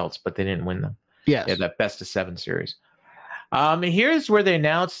for the belts, but they didn't win them. Yes. Yeah, that best of 7 series. Here's where they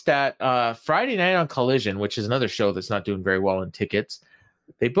announced that Friday night on Collision, which is another show that's not doing very well in tickets,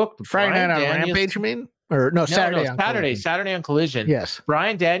 they booked Friday night on Rampage, you mean? Or no, Saturday on Collision. Saturday on Collision. Yes.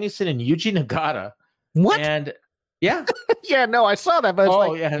 Bryan Danielson and Yuji Nagata. What? And yeah. Yeah, no, I saw that, but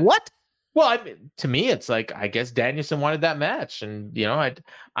what? Well, to me, it's like, I guess Danielson wanted that match, and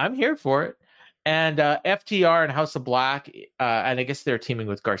I'm here for it. And FTR and House of Black, and I guess they're teaming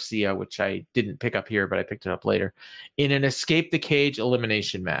with Garcia, which I didn't pick up here, but I picked it up later, in an Escape the Cage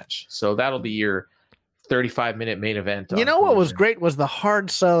elimination match. So that'll be your 35-minute main event. You know what was great was the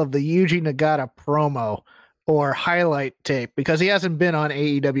hard sell of the Yuji Nagata promo or highlight tape, because he hasn't been on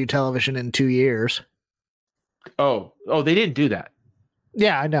AEW television in 2 years. Oh, they didn't do that.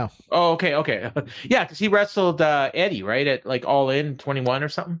 Yeah, I know. Oh, okay. Yeah, because he wrestled Eddie, right? At like All In 21 or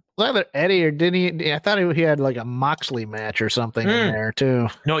something. Was either Eddie or didn't he? I thought he had like a Moxley match or something in there too.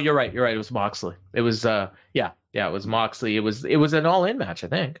 No, you're right. It was Moxley. It was it was Moxley. It was an All In match, I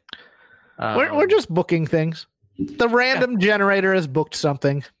think. We're just booking things. The random generator has booked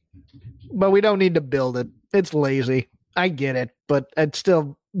something, but we don't need to build it. It's lazy. I get it, but it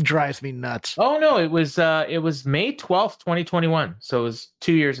still drives me nuts. Oh no, it was May 12th, 2021. So it was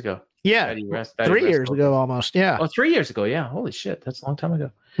 2 years ago. Yeah, 3 years ago almost. Yeah. Oh, 3 years ago. Yeah. Holy shit, that's a long time ago.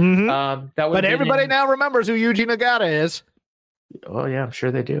 Mm-hmm. But everybody now remembers who Yuji Nagata is. Oh yeah, I'm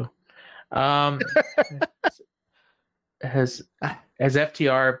sure they do. Has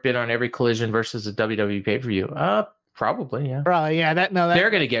FTR been on every Collision versus a WWE pay-per-view? Probably, yeah. Probably, yeah. They're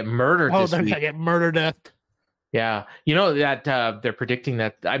gonna get murdered. Oh, they're gonna get murdered. Yeah, you know that they're predicting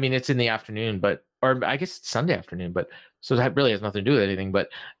that. I mean, it's in the afternoon, or I guess it's Sunday afternoon, but so that really has nothing to do with anything. But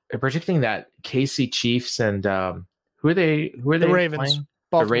they're predicting that KC Chiefs and who are they? The Ravens. Playing?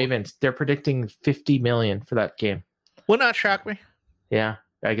 The Ravens. They're predicting $50 million for that game. Would not shock me. Yeah,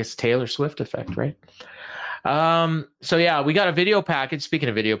 I guess Taylor Swift effect, right? So yeah, we got a video package. Speaking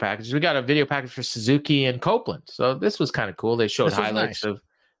of video packages, we got a video package for Suzuki and Copeland. So this was kind of cool. They showed highlights of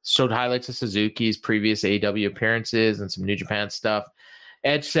Suzuki's previous AEW appearances and some New Japan stuff.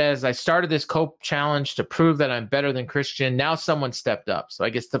 Edge says, I started this Cope challenge to prove that I'm better than Christian. Now someone stepped up. So I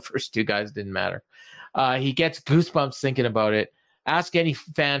guess the first two guys didn't matter. He gets goosebumps thinking about it. Ask any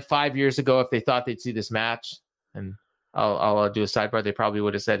fan 5 years ago if they thought they'd see this match. And I'll do a sidebar. They probably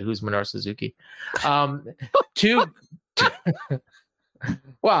would have said, who's Minoru Suzuki?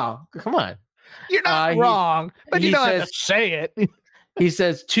 Wow, come on. You're not wrong, but you don't have to say it. He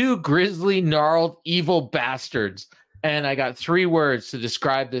says, two grizzly, gnarled, evil bastards. And I got 3 words to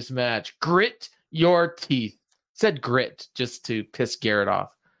describe this match. Grit your teeth. Said grit just to piss Garrett off,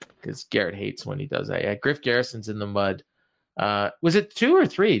 because Garrett hates when he does that. Yeah, Griff Garrison's in the mud. Was it 2 or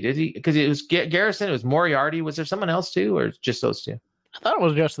 3? Did he? Because it was Garrison, it was Moriarty. Was there someone else too, or just those 2? I thought it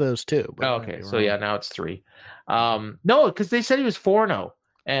was just those 2. But okay, so yeah, now it's 3. No, because they said he was 4-0.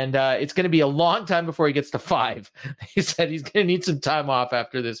 And it's going to be a long time before he gets to 5. He said he's going to need some time off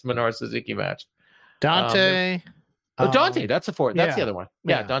after this Minoru Suzuki match. Dante. Dante, that's a 4. That's the other one.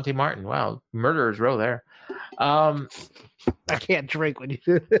 Yeah, Dante Martin. Wow, murderer's row there. I can't drink when you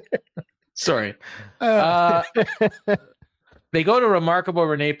do that. Sorry. They go to Remarkable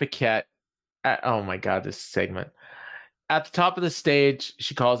Renee Paquette. Oh my God, this segment. At the top of the stage,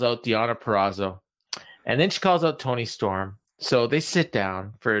 she calls out Deonna Purrazzo. And then she calls out Toni Storm. So they sit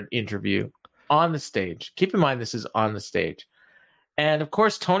down for an interview on the stage. Keep in mind, this is on the stage. And of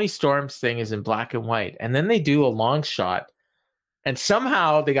course, Toni Storm's thing is in black and white. And then they do a long shot. And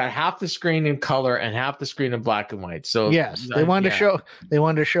somehow they got half the screen in color and half the screen in black and white. So yes, they wanted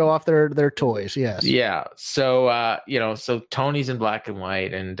to show off their toys. Yes. Yeah. So so Tony's in black and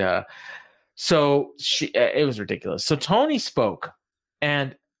white, and so it was ridiculous. So Toni spoke,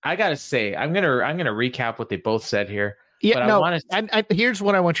 and I gotta say, I'm gonna recap what they both said here. Yeah. But here's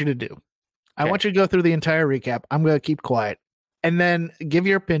what I want you to do. Okay. I want you to go through the entire recap. I'm gonna keep quiet, and then give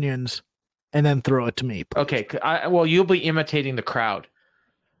your opinions. And then throw it to me. Please. Okay. Well, you'll be imitating the crowd,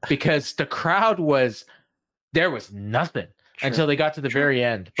 because the crowd there was nothing until they got to the very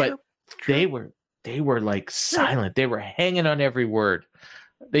end. But they were like silent. They were hanging on every word.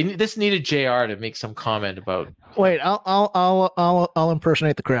 This needed JR to make some comment about. Wait, I'll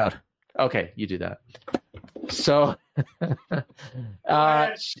impersonate the crowd. Okay, you do that. So,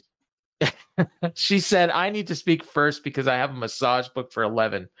 she said, "I need to speak first because I have a massage booked for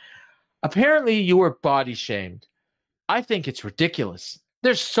 11. Apparently, you were body shamed. I think it's ridiculous.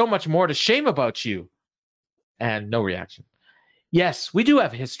 There's so much more to shame about you." And no reaction. "Yes, we do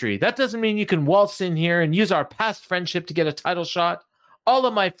have history. That doesn't mean you can waltz in here and use our past friendship to get a title shot. All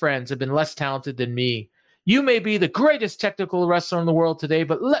of my friends have been less talented than me. You may be the greatest technical wrestler in the world today,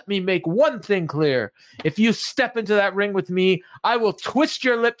 but let me make one thing clear. If you step into that ring with me, I will twist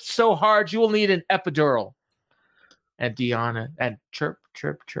your lips so hard you will need an epidural." And Deonna, and chirp,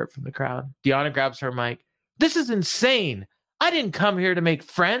 chirp, chirp from the crowd. Deonna grabs her mic. "This is insane. I didn't come here to make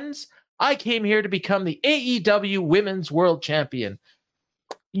friends. I came here to become the AEW Women's World Champion.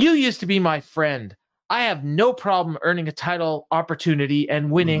 You used to be my friend. I have no problem earning a title opportunity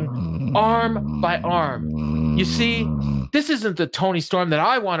and winning. arm by arm. You see, this isn't the Tony Storm that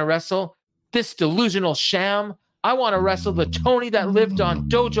I want to wrestle. This delusional sham. I want to wrestle the Tony that lived on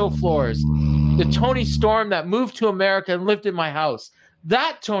dojo floors. The Tony Storm that moved to America and lived in my house.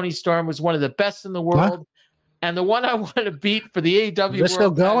 That Tony Storm was one of the best in the world. What? And the one I want to beat for the AEW Is this still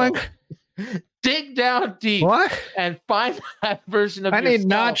going? Dig down deep and find that version of I need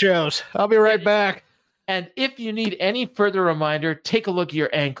nachos. I'll be right back. And if you need any further reminder, take a look at your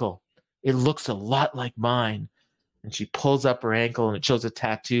ankle. It looks a lot like mine. And she pulls up her ankle and it shows a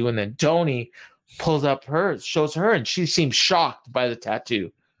tattoo. And then Tony pulls up hers, shows her, and she seems shocked by the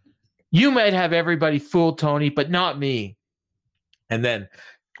tattoo. You might have everybody fooled, Tony, but not me. And then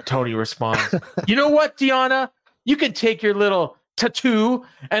Tony responds, you know what, Deanna? You can take your little tattoo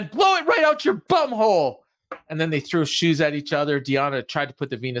and blow it right out your bum hole. And then they threw shoes at each other. Deanna tried to put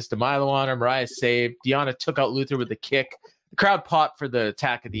the Venus de Milo on her. Mariah saved. Deanna took out Luther with a kick. The crowd popped for the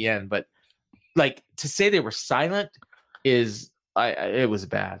attack at the end, but like to say they were silent is it was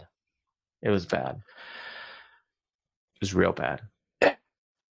bad. It was bad. It was real bad.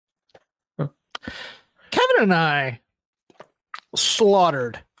 Kevin and I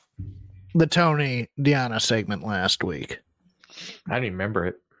slaughtered the Tony Deanna segment last week. I don't even remember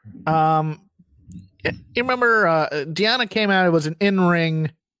it. You remember Deanna came out, it was an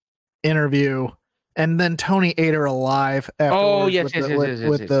in-ring interview, and then Tony ate her alive afterwards.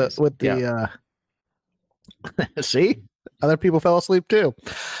 See? Other people fell asleep too.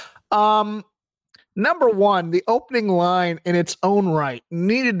 Number one, the opening line in its own right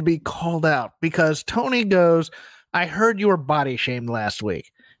needed to be called out because Tony goes, I heard you were body shamed last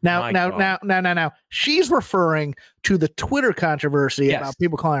week. Now, she's referring to the Twitter controversy about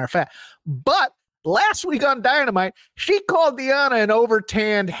people calling her fat. But last week on Dynamite, she called Deanna an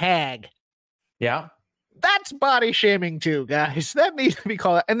overtanned hag. Yeah. That's body shaming too, guys. That needs to be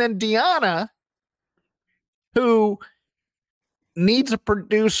called out. And then Deanna, who needs a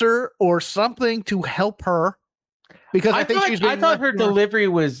producer or something to help her, because I thought her delivery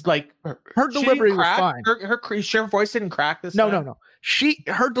was like her delivery was fine. Her voice didn't crack this time. No.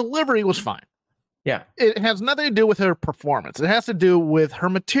 Her delivery was fine. Yeah. It has nothing to do with her performance. It has to do with her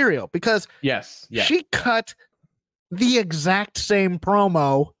material because she cut the exact same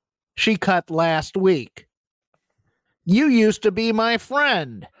promo she cut last week. You used to be my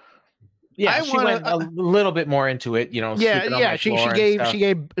friend. Yeah, she went a little bit more into it, you know. She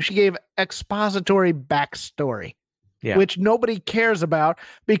gave expository backstory, which nobody cares about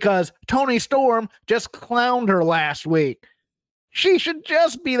because Tony Storm just clowned her last week. She should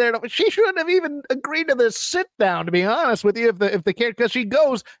just be there. She shouldn't have even agreed to this sit down, to be honest with you, if the character, because she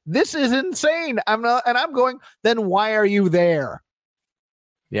goes, this is insane. I'm going, then why are you there?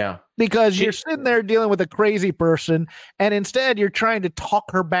 Yeah. Because you're sitting there dealing with a crazy person, and instead you're trying to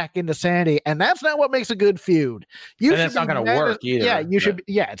talk her back into sanity, and that's not what makes a good feud. That's not going to work either.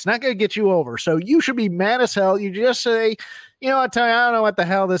 Yeah, it's not going to get you over. So you should be mad as hell. You just say, you know what, Tony, I don't know what the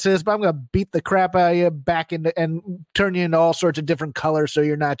hell this is, but I'm going to beat the crap out of you back into and turn you into all sorts of different colors so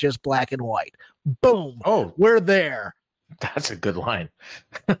you're not just black and white. Boom. Oh, we're there. That's a good line.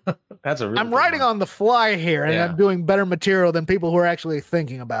 I'm writing on the fly here, and I'm doing better material than people who are actually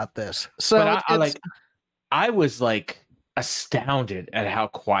thinking about this. So I was like astounded at how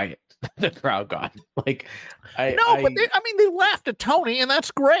quiet the crowd got. Like, they laughed at Tony, and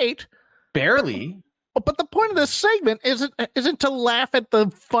that's great. Barely. But the point of this segment isn't to laugh at the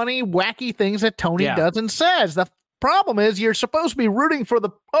funny, wacky things that Tony does and says. The problem is you're supposed to be rooting for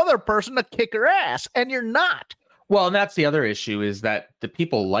the other person to kick her ass, and you're not. Well, and that's the other issue is that the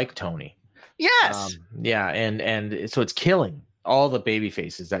people like Tony. Yes. And so it's killing all the baby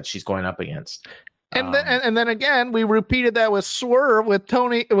faces that she's going up against. And then again, we repeated that with Swerve, with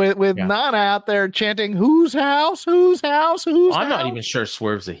Tony, with Nana out there chanting, "Whose house? Whose house? Whose house?" I'm not even sure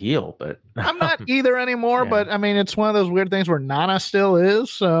Swerve's a heel, but I'm not either anymore. But I mean, it's one of those weird things where Nana still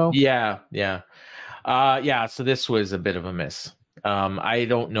is. So yeah. So this was a bit of a miss. I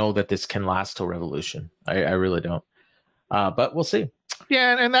don't know that this can last till Revolution. I really don't. But we'll see.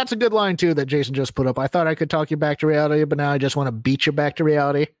 Yeah, and that's a good line too that Jason just put up. I thought I could talk you back to reality, but now I just want to beat you back to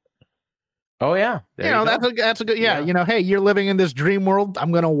reality. Oh yeah, that's a good. Yeah, you know, hey, you're living in this dream world.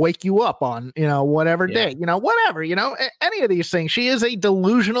 I'm gonna wake you up on whatever day. Whatever. Any of these things. She is a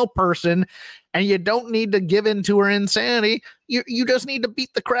delusional person, and you don't need to give in to her insanity. You just need to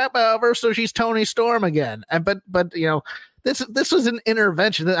beat the crap out of her so she's Tony Storm again. But This was an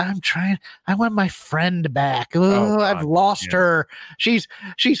intervention that I want my friend back. I've lost her. She's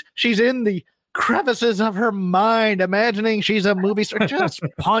in the crevices of her mind, imagining she's a movie star. Just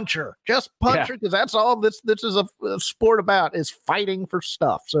punch her. Just punch her, because that's all this is a sport about, is fighting for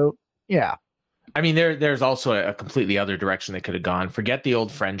stuff. So, Yeah. I mean, there's also a completely other direction they could have gone. Forget the old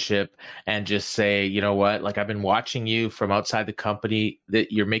friendship and just say, you know what? Like, I've been watching you from outside the company,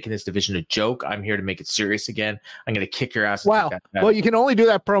 that you're making this division a joke. I'm here to make it serious again. I'm going to kick your ass. Wow. Well, you can only do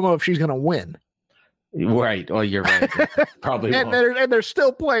that promo if she's going to win. Right. Oh, you're right. Probably. and they're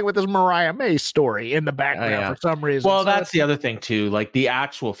still playing with this Mariah May story in the background for some reason. Well, so that's the other thing too. Like, the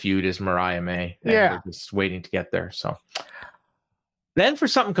actual feud is Mariah May. And they're just waiting to get there. So then, for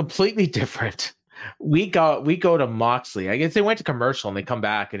something completely different, we go to Moxley. I guess they went to commercial and they come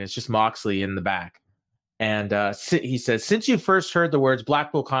back and it's just Moxley in the back. And he says, since you first heard the words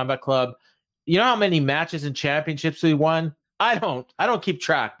Blackpool Combat Club, you know how many matches and championships we won? I don't keep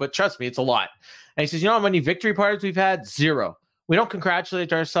track, but trust me, it's a lot. And he says, you know how many victory parties we've had? 0. We don't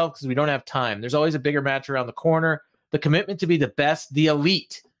congratulate ourselves because we don't have time. There's always a bigger match around the corner. The commitment to be the best, the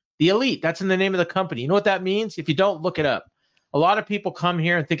elite. The elite, that's in the name of the company. You know what that means? If you don't, look it up. A lot of people come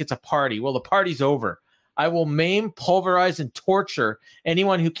here and think it's a party. Well, the party's over. I will maim, pulverize, and torture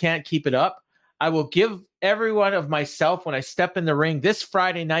anyone who can't keep it up. I will give everyone of myself when I step in the ring this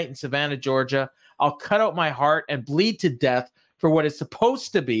Friday night in Savannah, Georgia. I'll cut out my heart and bleed to death for what is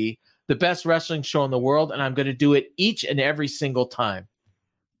supposed to be the best wrestling show in the world, and I'm going to do it each and every single time.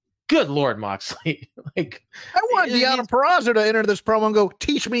 Good Lord, Moxley. Like, I want Deonna Purrazzo to enter this promo and go,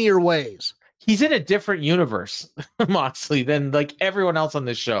 teach me your ways. He's in a different universe, Moxley, than like everyone else on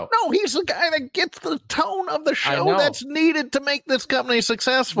this show. No, he's the guy that gets the tone of the show that's needed to make this company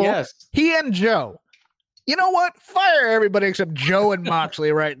successful. Yes. He and Joe. You know what? Fire everybody except Joe and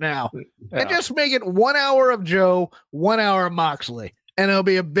Moxley right now. And just make it 1 hour of Joe, 1 hour of Moxley. And it'll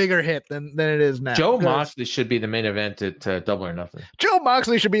be a bigger hit than it is now. Joe Moxley should be the main event at Double or Nothing. Joe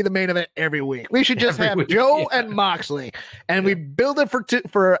Moxley should be the main event every week. We should just have Joe and Moxley, and we build it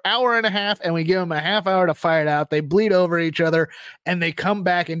for an hour and a half, and we give them a half hour to fight out. They bleed over each other, and they come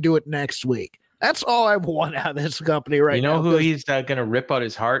back and do it next week. That's all I want out of this company right now. You know who he's going to rip out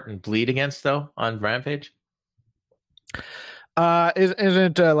his heart and bleed against, though, on Rampage?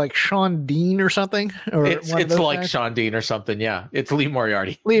 Isn't it like Sean Dean or something? Or it's like guys? Sean Dean or something. Yeah, it's Lee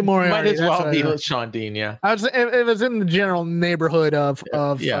Moriarty. Lee Moriarty might as well be Sean Dean. Yeah, it was in the general neighborhood of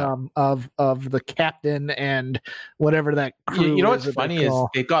the captain and whatever that crew. You know what's funny is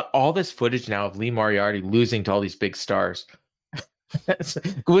they've got all this footage now of Lee Moriarty losing to all these big stars.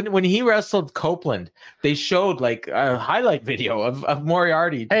 when he wrestled Copeland, they showed like a highlight video of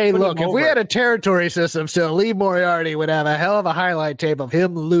Moriarty. Hey, look, if we had a territory system still, Lee Moriarty would have a hell of a highlight tape of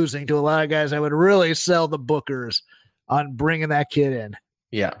him losing to a lot of guys that would really sell the bookers on bringing that kid in.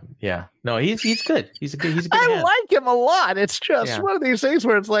 Yeah. No, he's good. He's a good I man. like him a lot. It's just one of these things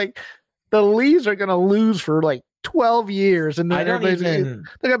where it's like the Lees are going to lose for like 12 years, and then they're going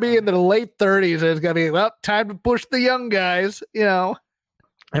to be in the late 30s, and it's going to be time to push the young guys, you know.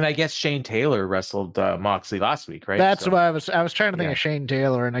 And I guess Shane Taylor wrestled Moxley last week, right? That's what I was trying to think of Shane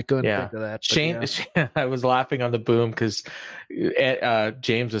Taylor, and I couldn't think of that. Shane, I was laughing on the boom because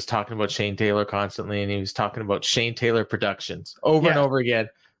James was talking about Shane Taylor constantly, and he was talking about Shane Taylor Productions over and over again.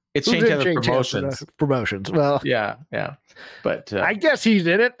 It's Shane Taylor Promotions. Promotions. Well, yeah. But I guess he's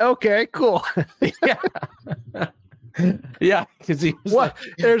in it. Okay, cool. Yeah, because he was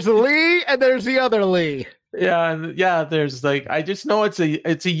there's Lee and there's the other Lee. Yeah. There's like, I just know it's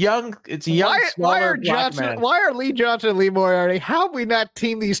a young smaller black man. Why are Lee Johnson and Lee Moriarty? How have we not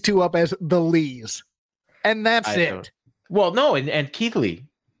teamed these two up as the Lees? And that's it. Well, no, and Keith Lee.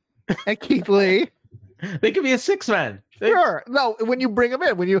 And Keith Lee. They could be a 6-man. Sure. No, when you bring them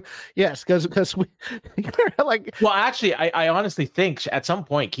in, because we like. Well, actually, I honestly think at some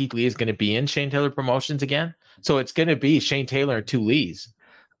point Keith Lee is going to be in Shane Taylor Promotions again. So it's going to be Shane Taylor and 2 Lees.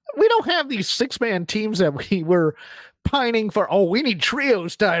 We don't have these 6-man teams that we were pining for. Oh, we need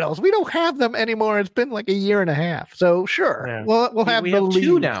trios titles. We don't have them anymore. It's been like a year and a half. So sure, we'll have we the have lead.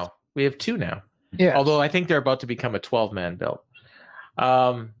 2 now. We have 2 now. Yeah. Although I think they're about to become a 12-man belt.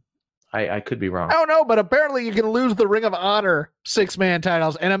 I could be wrong. Oh no, but apparently you can lose the Ring of Honor 6-man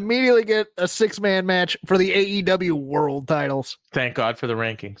titles and immediately get a 6-man match for the AEW World titles. Thank God for the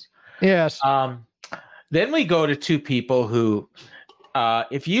rankings. Yes. Then we go to 2 people who,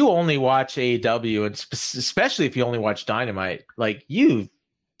 if you only watch AEW, and especially if you only watch Dynamite, like, you've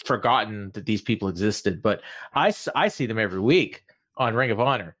forgotten that these people existed. But I see them every week on Ring of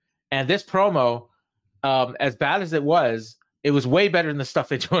Honor. And this promo, as bad as it was way better than the stuff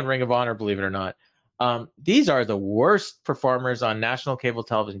they do in Ring of Honor, believe it or not. These are the worst performers on national cable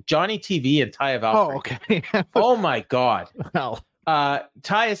television. Johnny TV and Taya Valkyrie. Oh, okay. Oh, my God. Well.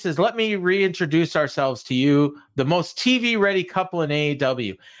 Taya says, let me reintroduce ourselves to you, the most TV-ready couple in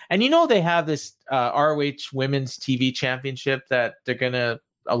AEW. And you know they have this ROH Women's TV Championship that they're going to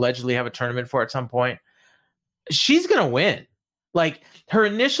allegedly have a tournament for at some point. She's gonna win. Like, her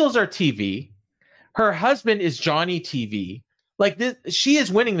initials are TV. Her husband is Johnny TV. Like, this, she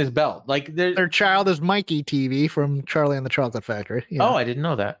is winning this belt. Like, Their child is Mikey TV from Charlie and the Chocolate Factory. Yeah. Oh, I didn't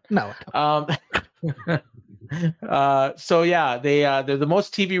know that. No. So yeah, they're the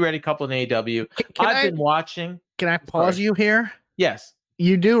most TV ready couple in AEW. I've been watching. Can I pause you here? Yes.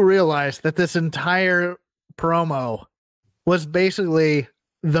 You do realize that this entire promo was basically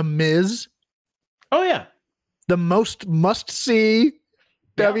The Miz. Oh yeah. The most must-see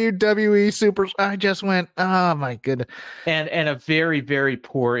WWE super. I just went, oh my goodness. And a very, very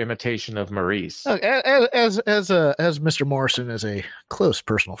poor imitation of Maurice. As Mr. Morrison is a close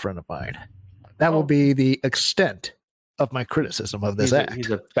personal friend of mine, that will be the extent of my criticism of this act.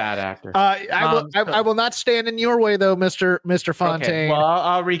 He's a bad actor. I will not stand in your way, though, Mr. Fontaine. Okay, well,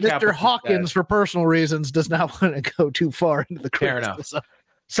 I'll recap. Mr. Hawkins, for personal reasons, does not want to go too far into the criticism. Fair enough.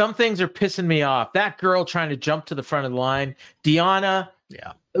 Some things are pissing me off. That girl trying to jump to the front of the line, Deanna.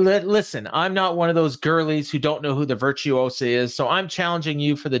 Yeah. Listen, I'm not one of those girlies who don't know who the virtuosa is, so I'm challenging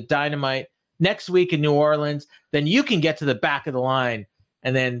you for the Dynamite next week in New Orleans. Then you can get to the back of the line.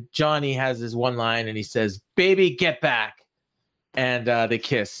 And then Johnny has his one line, and he says, "Baby, get back." And they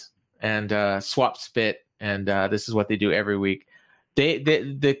kiss and swap spit, and this is what they do every week.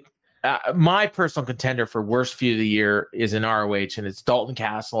 My personal contender for worst feud of the year is in ROH, and it's Dalton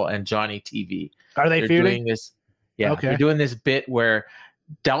Castle and Johnny TV. Are they feuding? Doing this? Yeah, okay. They're doing this bit where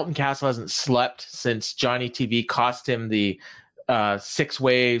Dalton Castle hasn't slept since Johnny TV cost him the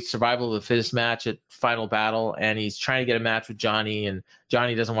 6-way survival of the fittest match at Final Battle, and he's trying to get a match with Johnny, and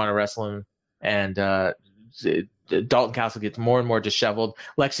Johnny doesn't want to wrestle him, and Dalton Castle gets more and more disheveled.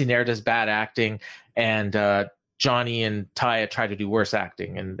 Lexi Nair does bad acting, and Johnny and Taya try to do worse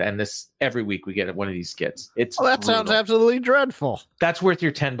acting, and this every week we get one of these skits. It's that brutal. Sounds absolutely dreadful. That's worth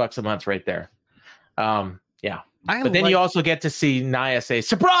your $10 a month right there. Yeah, but then you also get to see Nia say,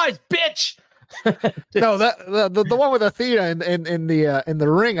 "Surprise, bitch." No, the one with Athena in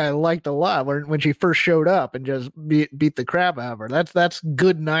the ring I liked a lot when she first showed up and just beat the crap out of her. That's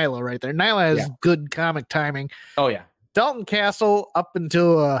good Nyla right there. Nyla has good comic timing. Oh yeah. Dalton Castle up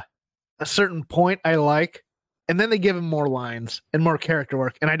until a certain point I like, and then they give him more lines and more character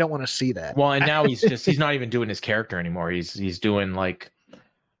work, and I don't want to see that. Well, and now he's not even doing his character anymore. He's doing like,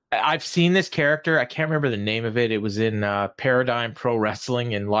 I've seen this character. I can't remember the name of it. It was in Paradigm Pro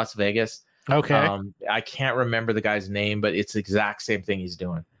Wrestling in Las Vegas. Okay. I can't remember the guy's name, but it's the exact same thing he's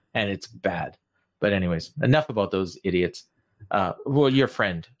doing, and it's bad. But anyways, enough about those idiots. Well, your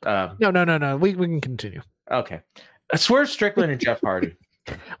friend. No. We can continue. Okay. Swerve Strickland and Jeff Hardy.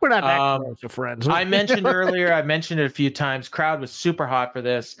 We're not that close of friends. I mentioned earlier, I mentioned it a few times. Crowd was super hot for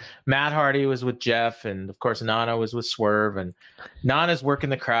this. Matt Hardy was with Jeff, and of course Nana was with Swerve, and Nana's working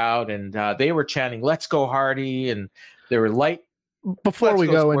the crowd, and they were chanting "Let's go Hardy," and they were light. Before we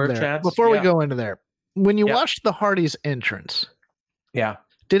go into there, when you watched the Hardys entrance,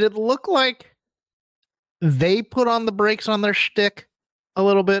 did it look like they put on the brakes on their shtick a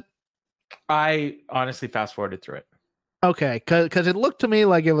little bit? I honestly fast forwarded through it. Okay, because it looked to me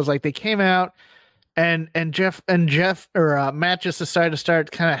like it was like they came out and Jeff or Matt just decided to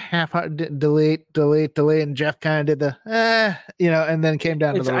start kind of half delete, and Jeff kind of did the and then came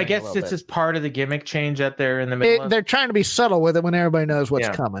down to the ring. I guess this is part of the gimmick change that they're in the middle of. They're trying to be subtle with it when everybody knows what's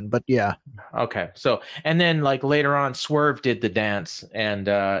coming, but yeah. Okay, so and then like later on, Swerve did the dance, and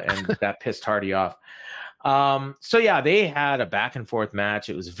that pissed Hardy off. So yeah, they had a back and forth match.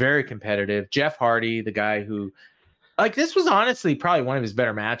 It was very competitive. Jeff Hardy, the guy who. Like, this was honestly probably one of his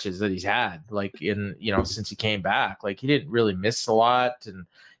better matches that he's had, like, since he came back. Like, he didn't really miss a lot, and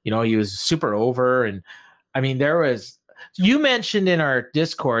he was super over. And I mean, you mentioned in our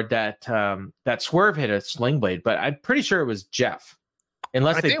Discord that that Swerve hit a sling blade, but I'm pretty sure it was Jeff,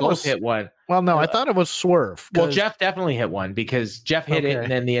 unless they both hit one. Well, no, I thought it was Swerve. Well, Jeff definitely hit one because Jeff hit it, and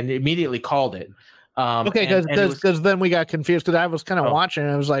then they immediately called it. Because then we got confused because I was kind of watching,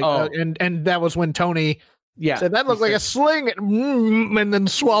 and I was like, and that was when Tony. Yeah, so that looked like a sling, and then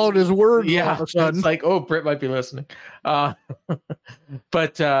swallowed his words. Yeah, all of a sudden. It's like, Britt might be listening. But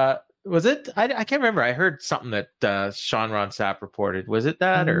was it? I can't remember. I heard something that Sean Ron Sapp reported. Was it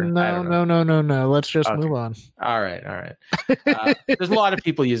that or no? Let's just move on. All right. There's a lot of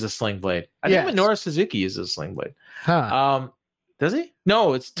people use a sling blade. I think Minoru Suzuki uses a sling blade. Huh? Does he?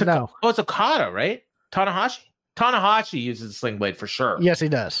 No, it's it's Okada, right? Tanahashi uses a sling blade for sure. Yes, he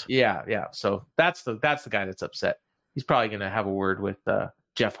does. Yeah. So that's the guy that's upset. He's probably going to have a word with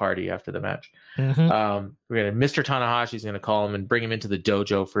Jeff Hardy after the match. Mm-hmm. Mr. Tanahashi's going to call him and bring him into the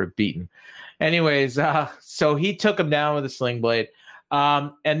dojo for a beating. Anyways, so he took him down with a sling blade.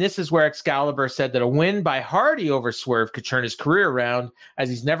 And this is where Excalibur said that a win by Hardy over Swerve could turn his career around, as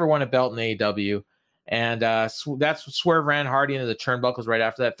he's never won a belt in AEW. And that's Swerve ran Hardy into the turnbuckles right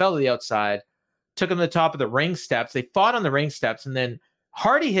after that, fell to the outside, took him to the top of the ring steps. They fought on the ring steps, and then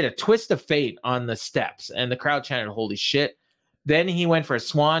Hardy hit a twist of fate on the steps, and the crowd chanted, "Holy shit." Then he went for a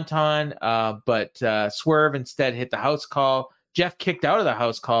swanton, but Swerve instead hit the house call. Jeff kicked out of the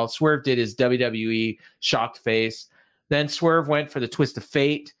house call. Swerve did his WWE shocked face. Then Swerve went for the twist of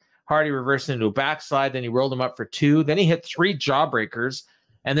fate. Hardy reversed into a backslide. Then he rolled him up for 2. Then he hit 3 jawbreakers.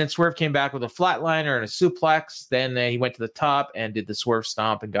 And then Swerve came back with a flatliner and a suplex. Then he went to the top and did the Swerve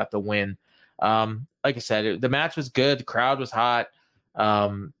stomp and got the win. Like I said, the match was good. The crowd was hot.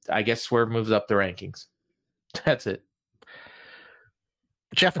 I guess Swerve moves up the rankings. That's it.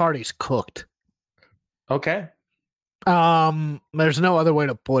 Jeff Hardy's cooked. Okay. There's no other way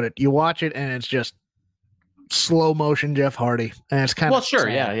to put it. You watch it and it's just slow motion Jeff Hardy, and it's kind of sure,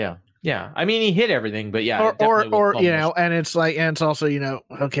 sad. yeah. I mean, he hit everything, but yeah, or you know, and it's like, and it's also, you know,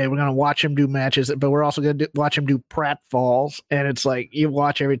 okay, we're gonna watch him do matches, but we're also gonna watch him do pratfalls, and it's like you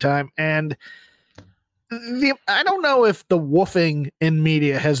watch every time, and I don't know if the woofing in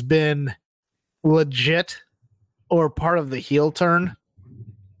media has been legit or part of the heel turn.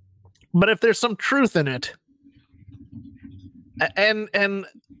 But if there's some truth in it, and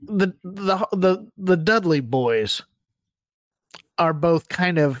the Dudley boys are both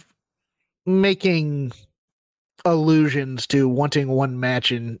kind of making allusions to wanting one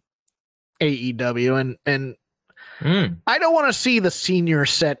match in AEW, and I don't want to see the senior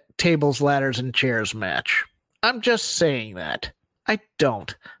set tables, ladders, and chairs match. I'm just saying that. I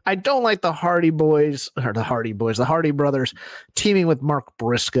don't like the Hardy brothers teaming with Mark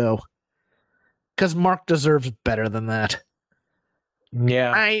Briscoe. Because Mark deserves better than that.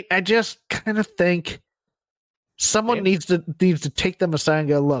 Yeah. I just kind of think someone needs to take them aside and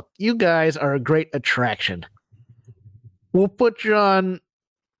go, look, you guys are a great attraction. We'll put you on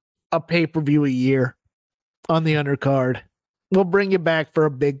a pay-per-view a year on the undercard. We'll bring you back for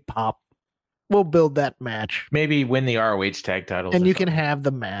a big pop. We'll build that match. Maybe win the ROH tag titles. And you can have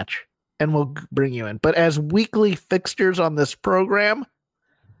the match, and we'll bring you in. But as weekly fixtures on this program,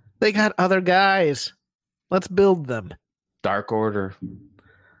 they got other guys. Let's build them. Dark Order,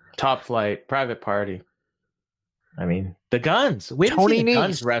 Top Flight, Private Party. I mean, the Guns. We haven't seen the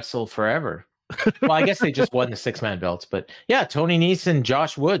Guns wrestle forever. Well, I guess they just won the 6-man belts, but yeah, Tony Nese and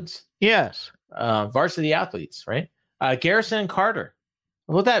Josh Woods. Yes. Varsity athletes, right? Garrison and Carter.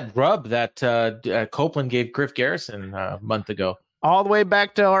 What about that rub that Copeland gave Griff Garrison a month ago? All the way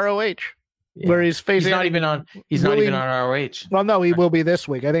back to ROH. Yeah. Where he's facing. He's not even on ROH. Well, no, he will be this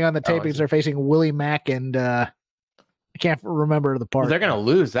week. I think on the tapings they're facing Willie Mack and I can't remember the part. Well, they're going to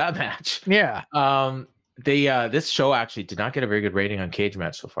lose that match. Yeah. This show actually did not get a very good rating on Cage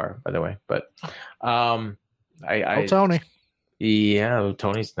Match so far, by the way. But Tony. Yeah,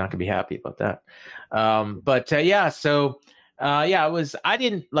 Tony's not going to be happy about that. I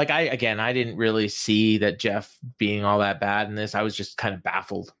didn't really see that Jeff being all that bad in this. I was just kind of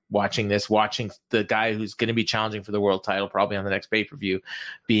baffled watching the guy who's going to be challenging for the world title probably on the next pay-per-view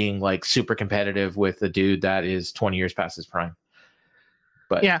being like super competitive with a dude that is 20 years past his prime.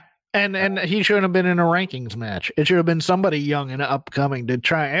 But yeah, and he shouldn't have been in a rankings match. It should have been somebody young and upcoming to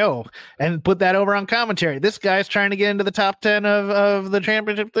try and put that over on commentary. This guy's trying to get into the top 10 of the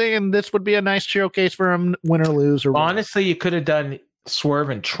championship thing, and this would be a nice showcase for him, win or lose. Or honestly, you could have done Swerve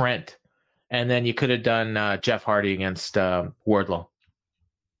and Trent, and then you could have done Jeff Hardy against Wardlow.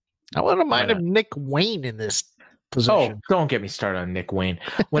 I wouldn't mind if Nick Wayne in this position. Oh, don't get me started on Nick Wayne.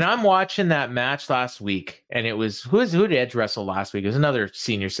 When I'm watching that match last week, and it was who did Edge wrestle last week? It was another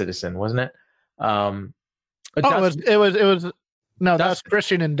senior citizen, wasn't it? It was that's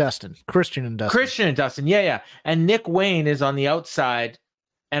Christian and Dustin. Christian and Dustin. Yeah. And Nick Wayne is on the outside,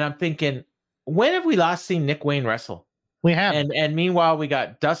 and I'm thinking, when have we last seen Nick Wayne wrestle? We have. And meanwhile, we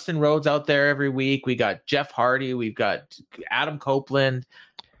got Dustin Rhodes out there every week. We got Jeff Hardy. We've got Adam Copeland,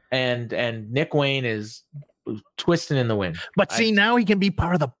 and Nick Wayne is twisting in the wind. But now he can be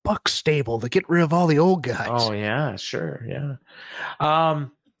part of the Buck stable to get rid of all the old guys. Oh yeah, sure, yeah.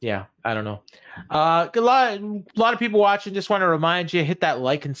 Yeah, I don't know. A lot of people watching. Just want to remind you, hit that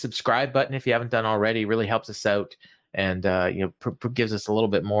like and subscribe button if you haven't done already. It really helps us out, and gives us a little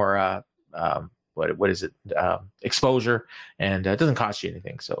bit more what is it, exposure, and it doesn't cost you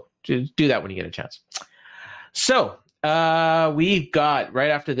anything. So do that when you get a chance. So we've got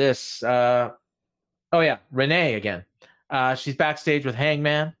right after this. Renee again. She's backstage with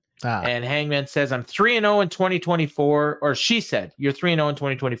Hangman. And Hangman says, I'm 3-0 in 2024. Or she said, you're 3-0 in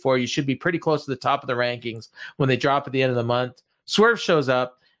 2024. You should be pretty close to the top of the rankings when they drop at the end of the month. Swerve shows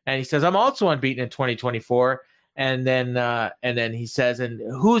up and he says, "I'm also unbeaten in 2024." And then he says, "And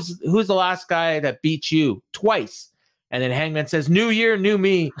who's the last guy that beat you twice?" And then Hangman says, "New year, new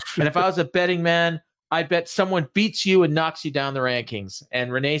me. And if I was a betting man, I bet someone beats you and knocks you down the rankings."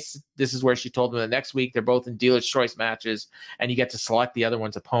 And Renee, this is where she told him that next week they're both in dealer's choice matches, and you get to select the other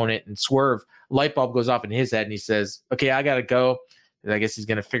one's opponent. And Swerve, light bulb goes off in his head, and he says, "Okay, I gotta go." And I guess he's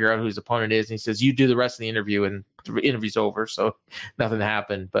gonna figure out who his opponent is. And he says, "You do the rest of the interview," and the interview's over. So nothing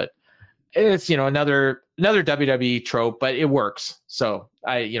happened, but it's another WWE trope, but it works. So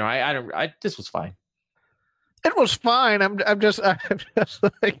this was fine. It was fine. I'm just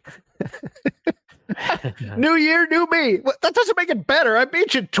like. New year, new me. That doesn't make it better. I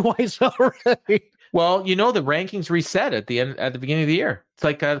beat you twice already. Well, the rankings reset at the beginning of the year. It's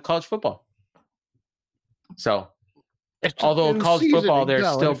like college football. So, although college football, they're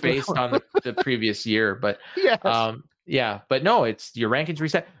still based on the previous year, but yes. But no, it's your rankings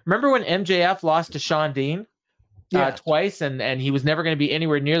reset. Remember when MJF lost to Shawn Dean twice, and he was never going to be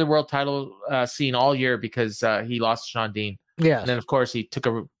anywhere near the world title scene all year because he lost to Shawn Dean. Yeah, and then of course he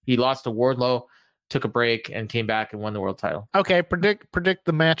lost to Wardlow, took a break, and came back and won the world title. Okay, predict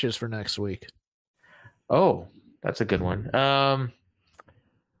the matches for next week. Oh, that's a good one.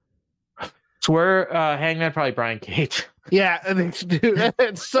 So we're Hangman, probably Brian Cage. Yeah,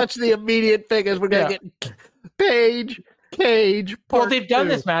 it's such the immediate thing as we're gonna get Cage. Well, they've done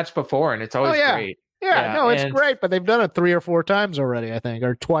this match before, and it's always great. Yeah, no, it's great, but they've done it 3 or 4 times already, I think,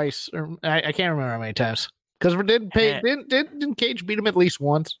 or twice, or I can't remember how many times. Because didn't Cage beat him at least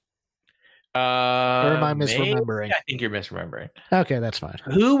once? Or am I misremembering? Maybe? I think you're misremembering. Okay, that's fine.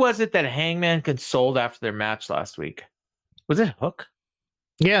 Who was it that Hangman consoled after their match last week? Was it Hook?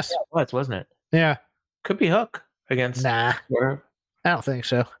 Yes. Yeah, it was, wasn't it? Yeah. Could be Hook against. Nah. Swerve. I don't think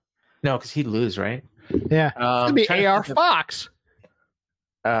so. No, because he'd lose, right? Yeah. Could be AR Fox.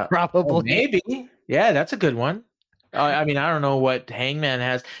 Probably. Maybe. Yeah, that's a good one. I mean, I don't know what Hangman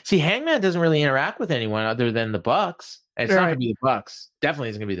has. See, Hangman doesn't really interact with anyone other than the Bucks. It's not going to be the Bucks. Definitely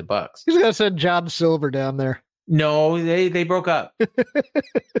isn't going to be the Bucks. He's going to send John Silver down there. No, they broke up.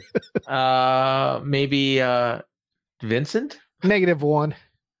 Maybe Vincent? -1.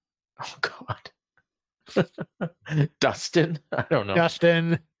 Oh, God. Dustin? I don't know.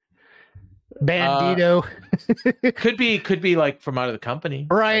 Dustin. Bandito. Could be like from out of the company.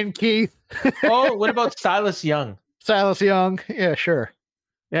 Brian Keith. Oh, what about Silas Young? Silas Young. Yeah, sure.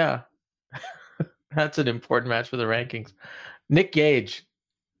 Yeah. That's an important match for the rankings. Nick Gage.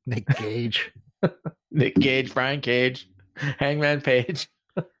 Nick Gage, Brian Cage, Hangman Page.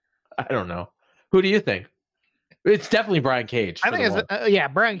 I don't know. Who do you think? It's definitely Brian Cage. I think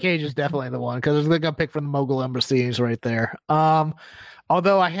it's Brian Cage is definitely the one because they're gonna pick from the Mogul Embassies right there.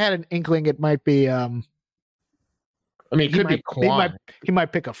 Although I had an inkling it might be. I mean, it could be Quan. He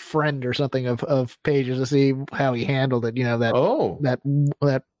might pick a friend or something of Page's to see how he handled it. That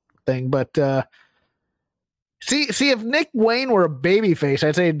thing. But see if Nick Wayne were a babyface,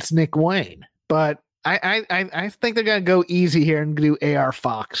 I'd say it's Nick Wayne. But I think they're gonna go easy here and do AR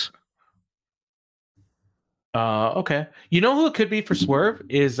Fox. Okay. You know who it could be for Swerve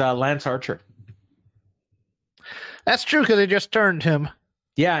is Lance Archer. That's true because they just turned him.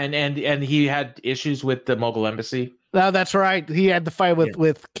 Yeah, and he had issues with the Mogul Embassy. No, that's right. He had the fight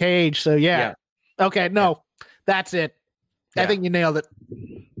with Cage. So yeah. Okay, no, that's it. I think you nailed it.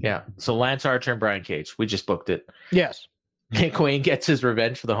 Yeah. So Lance Archer and Brian Cage. We just booked it. Yes. Nick Wayne gets his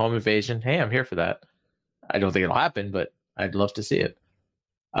revenge for the home invasion. Hey, I'm here for that. I don't think it'll happen, but I'd love to see it.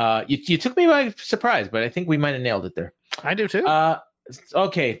 You took me by surprise, but I think we might have nailed it there. I do too.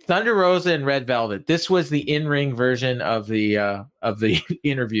 Okay, Thunder Rosa and Red Velvet. This was the in-ring version of the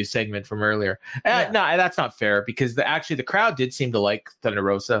interview segment from earlier. No, that's not fair because the crowd did seem to like Thunder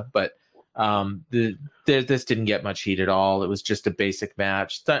Rosa, but this didn't get much heat at all. It was just a basic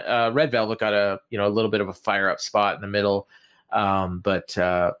match. Red Velvet got a little bit of a fire-up spot in the middle, but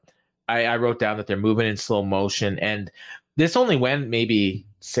I wrote down that they're moving in slow motion, and this only went maybe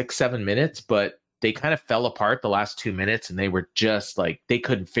 6-7 minutes, but they kind of fell apart the last 2 minutes, and they were just like they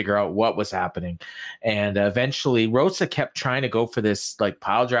couldn't figure out what was happening. And eventually, Rosa kept trying to go for this like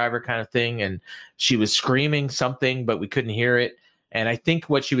pile driver kind of thing, and she was screaming something, but we couldn't hear it. And I think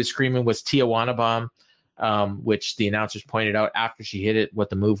what she was screaming was Tijuana Bomb, which the announcers pointed out after she hit it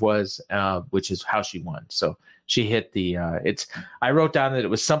what the move was, which is how she won. So she hit the I wrote down that it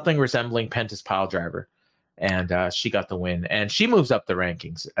was something resembling Penta's pile driver, and she got the win, and she moves up the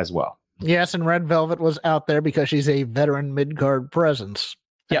rankings as well. Yes, and Red Velvet was out there because she's a veteran mid-card presence.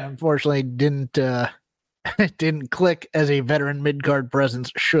 Yeah, unfortunately didn't click as a veteran mid-card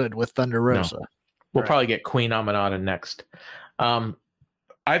presence should with Thunder Rosa. No. We'll probably get Queen Aminata next.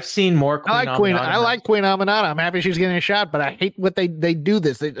 I've seen more Queen Aminata. I like Queen Aminata. I'm happy she's getting a shot, but I hate what they do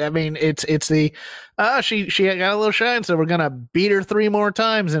this. I mean, it's the she got a little shine, so we're gonna beat her 3 more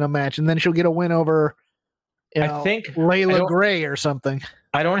times in a match, and then she'll get a win over I think Layla Gray or something.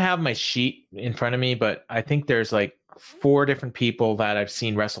 I don't have my sheet in front of me, but I think there's like 4 different people that I've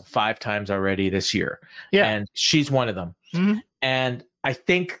seen wrestle 5 times already this year. Yeah. And she's one of them. Mm-hmm. And I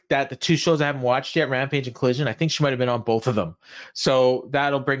think that the 2 shows I haven't watched yet, Rampage and Collision, I think she might have been on both of them. So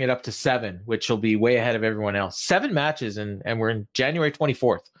that'll bring it up to 7, which will be way ahead of everyone else. 7 matches, and we're in January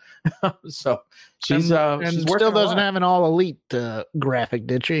 24th. So she's still doesn't have an all elite graphic,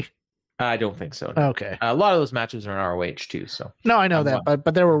 did she? I don't think so. No. Okay. A lot of those matches are in ROH too. So no, I know that,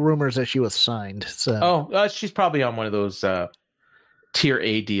 but there were rumors that she was signed. So she's probably on one of those tier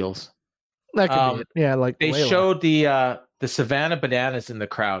A deals. That could be it. Yeah, like they Layla. showed the Savannah Bananas in the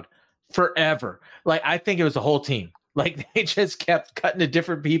crowd forever. Like I think it was the whole team. Like they just kept cutting to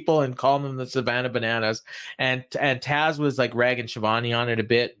different people and calling them the Savannah Bananas. And Taz was like ragging Shivani on it a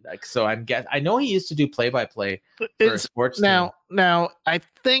bit. Like so, I know he used to do play-by-play for a sports team. Now I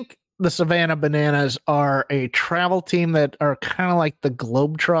think the Savannah Bananas are a travel team that are kind of like the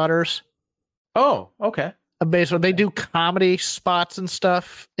Globetrotters. Oh, okay. Basically, they do comedy spots and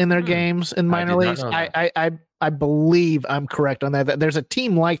stuff in their games in minor leagues. I believe I'm correct on that. There's a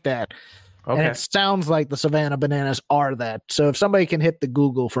team like that. Okay. And it sounds like the Savannah Bananas are that. So if somebody can hit the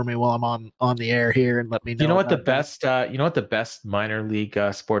Google for me while I'm on the air here and let me know. You know what the best minor league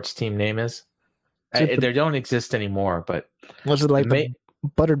sports team name is? They don't exist anymore, but was it like the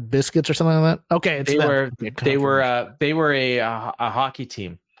Buttered Biscuits or something like that? Okay, they were a hockey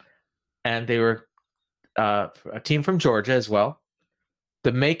team, and they were a team from Georgia as well.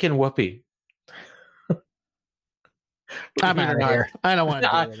 The Macon Whoopee. I'm out of here. I don't want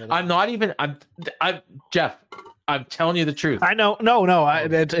to. I'm not even. I'm Jeff. I'm telling you the truth. I know. No.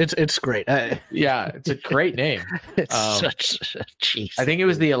 It's great. Yeah, it's a great name. It's such a cheese. I think it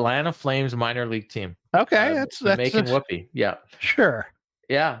was the Atlanta Flames minor league team. Okay, that's Macon Whoopee. Yeah, sure.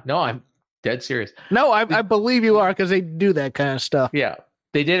 Yeah, no, I'm dead serious. No, I believe you are because they do that kind of stuff. Yeah,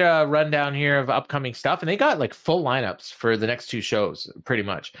 they did a rundown here of upcoming stuff, and they got like full lineups for the next 2 shows, pretty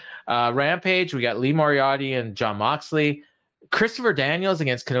much. Rampage, we got Lee Moriarty and John Moxley. Christopher Daniels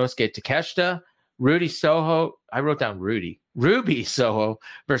against Konosuke Takeshita. Ruby Soho. I wrote down Ruby Soho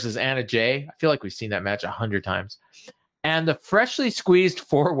versus Anna Jay. I feel like we've seen that match 100 times. And the freshly squeezed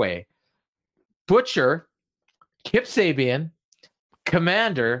 4-way. Butcher, Kip Sabian,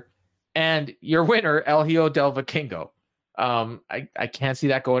 Commander, and your winner, El Hijo del Vikingo. I can't see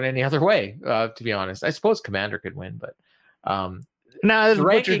that going any other way, to be honest. I suppose Commander could win, but this is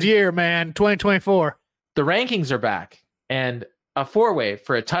Butcher's year, man. 2024. The rankings are back, and a 4-way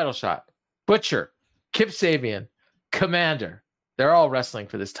for a title shot. Butcher, Kip Sabian, Commander. They're all wrestling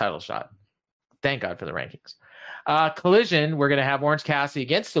for this title shot. Thank God for the rankings. Collision, we're going to have Orange Cassidy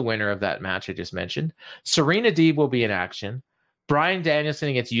against the winner of that match I just mentioned. Serena Deeb will be in action. Bryan Danielson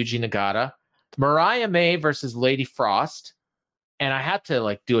against Yuji Nagata. Mariah May versus Lady Frost. And I had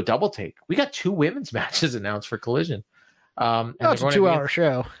to do a double take. We got 2 women's matches announced for Collision. And it's a 2-hour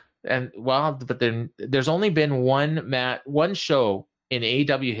show. And but then there's only been one show in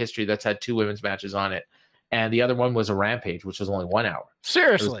AEW history that's had 2 women's matches on it. And the other one was a Rampage, which was only 1 hour.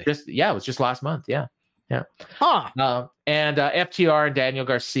 Seriously? It was just last month. Yeah. Huh. And FTR and Daniel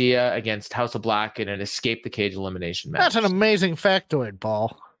Garcia against House of Black in an Escape the Cage elimination match. That's an amazing factoid,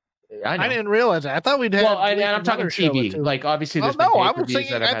 Paul. I didn't realize that. I thought we'd had. Well, and I'm talking TV. Like obviously, there's I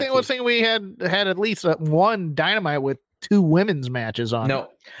was thinking we had at least one Dynamite with 2 women's matches on. No,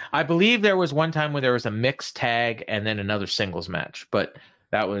 I believe there was one time where there was a mixed tag and then another singles match, but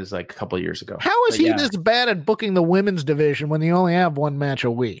that was like a couple of years ago. How is he this bad at booking the women's division when you only have 1 match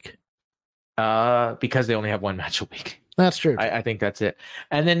a week? Because they only have 1 match a week. That's true. I think that's it.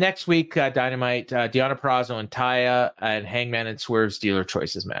 And then next week, Dynamite, Deonna Purrazzo and Taya, and Hangman and Swerve's Dealer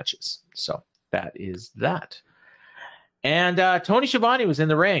Choices matches. So that is that. And Tony Schiavone was in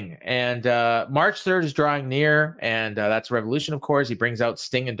the ring. And March 3rd is drawing near. And that's Revolution, of course. He brings out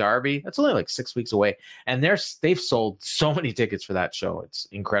Sting and Darby. That's only like 6 weeks away. And they've sold so many tickets for that show. It's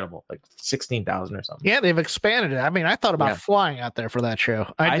incredible. Like 16,000 or something. Yeah, they've expanded it. I mean, I thought about flying out there for that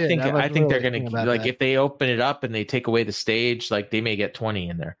show. I think they're going to, if they open it up and they take away the stage, they may get 20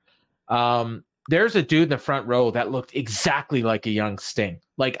 in there. There's a dude in the front row that looked exactly like a young Sting.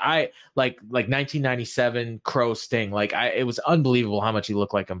 Like 1997 Crow Sting. It was unbelievable how much he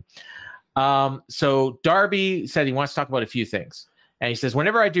looked like him. So Darby said he wants to talk about a few things. And he says,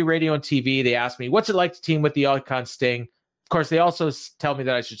 whenever I do radio and TV, they ask me, what's it like to team with the icon Sting? Of course, they also tell me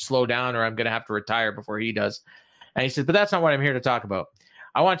that I should slow down or I'm going to have to retire before he does. And he said, but that's not what I'm here to talk about.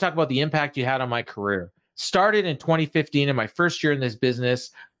 I want to talk about the impact you had on my career. Started in 2015 in my first year in this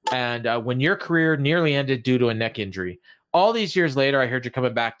business, and when your career nearly ended due to a neck injury. All these years later, I heard you're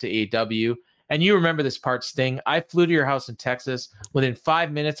coming back to AEW, and you remember this part, Sting. I flew to your house in Texas. Within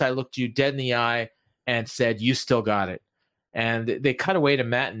 5 minutes, I looked you dead in the eye and said, you still got it. And they cut away to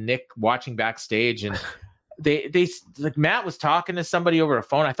Matt and Nick watching backstage, and they like Matt was talking to somebody over a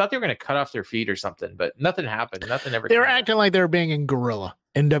phone. I thought they were going to cut off their feet or something, but nothing happened. Nothing ever. They were acting like they were being in Gorilla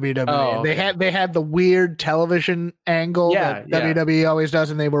in WWE. Oh, okay. They had the weird television angle that WWE always does,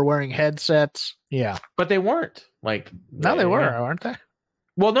 and they were wearing headsets. Yeah, but they weren't they were, aren't they?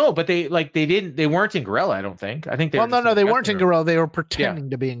 Well, no, but they weren't in Gorilla. I don't think. I think they. They weren't in Gorilla. They were pretending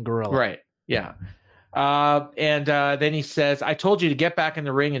to be in Gorilla. Right. Yeah. And then he says, I told you to get back in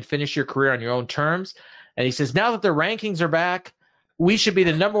the ring and finish your career on your own terms. And he says, now that the rankings are back, we should be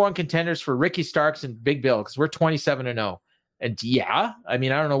the number one contenders for Ricky Starks and Big Bill because we're 27-0. And yeah, I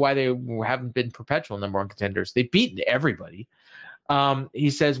mean, I don't know why they haven't been perpetual number one contenders. They've beaten everybody. He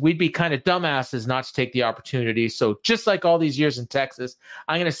says, we'd be kind of dumbasses not to take the opportunity. So just like all these years in Texas,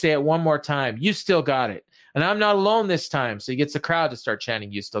 I'm going to say it one more time. You still got it. And I'm not alone this time. So he gets the crowd to start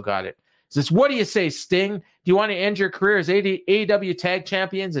chanting, you still got it. He says, what do you say, Sting? Do you want to end your career as AEW tag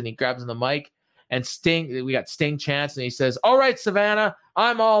champions? And he grabs the mic. And Sting, we got Sting chants, and he says, all right, Savannah,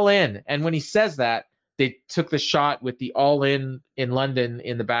 I'm all in. And when he says that, they took the shot with the all in London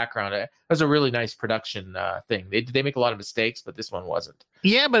in the background. It was a really nice production thing. They make a lot of mistakes, but this one wasn't.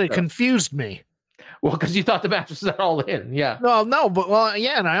 Yeah, but it confused me. Well, because you thought the match was not all in. Yeah. No, but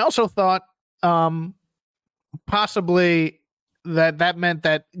yeah, and I also thought possibly that meant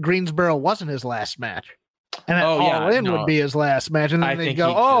that Greensboro wasn't his last match. And All In would be his last match. And then they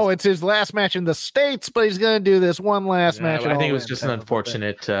go, it's his last match in the States, but he's going to do this one last match. I think it was just an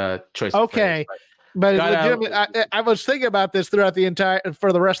unfortunate choice. Okay. But I was thinking about this throughout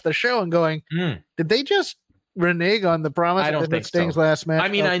for the rest of the show and going, did they just renege on the promise I don't think Sting's so. last match? I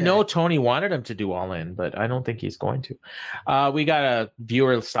mean, I know Tony wanted him to do All In, but I don't think he's going to. We got a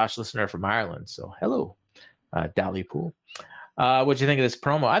viewer/listener from Ireland. So hello, Dally Pool. What'd you think of this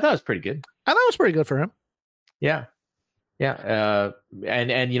promo? I thought it was pretty good. I thought it was pretty good for him. Yeah.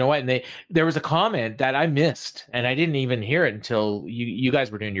 And you know what? And there was a comment that I missed, and I didn't even hear it until you guys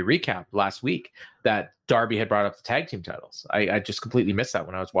were doing your recap last week that Darby had brought up the tag team titles. I just completely missed that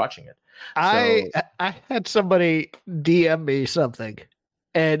when I was watching it. I had somebody DM me something,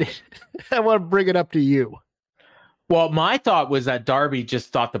 and I want to bring it up to you. Well, my thought was that Darby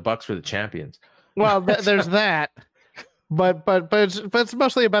just thought the Bucks were the champions. Well, there's that. But it's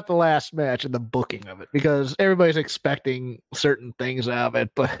mostly about the last match and the booking of it because everybody's expecting certain things out of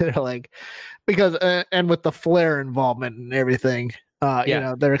it, but they're like because and with the Flair involvement and everything, you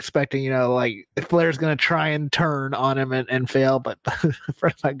know, they're expecting, you know, like Flair's gonna try and turn on him and fail, but a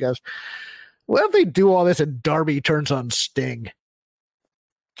friend of mine goes, what if they do all this and Darby turns on Sting?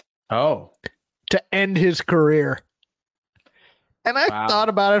 Oh. To end his career. And I thought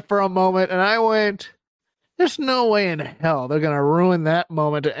about it for a moment and I went, there's no way in hell they're going to ruin that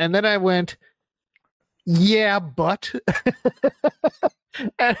moment. And then I went, yeah, but,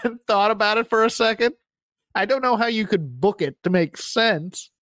 and thought about it for a second. I don't know how you could book it to make sense,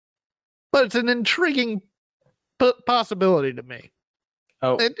 but it's an intriguing possibility to me.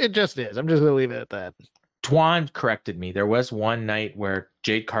 Oh, it just is. I'm just going to leave it at that. Dwan corrected me. There was one night where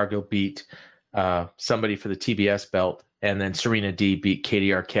Jade Cargill beat somebody for the TBS belt, and then Serena D beat Katie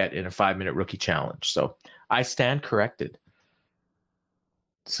Arquette in a 5-minute rookie challenge. So I stand corrected.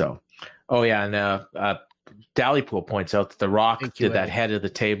 So, and Dallypool points out that The Rock did that head of the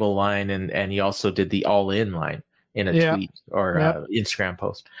table line, and he also did the All In line in a tweet or Instagram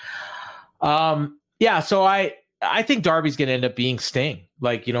post. So I think Darby's going to end up being Sting.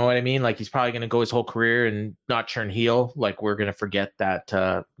 Like, you know what I mean? Like, he's probably going to go his whole career and not turn heel. Like, we're going to forget that,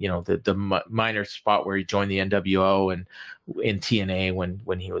 the minor spot where he joined the NWO and in TNA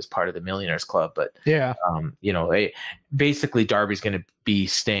when he was part of the Millionaires Club. But, basically Darby's going to be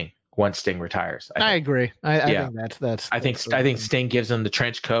Sting once Sting retires. I agree. I think that's I think Sting gives him the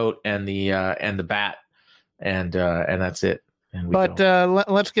trench coat and the bat and that's it. But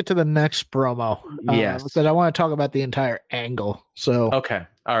let's get to the next promo. Yes. Because I want to talk about the entire angle. So okay.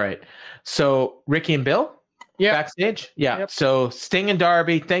 All right. So Ricky and Bill? Yeah. Backstage? Yeah. Yep. So Sting and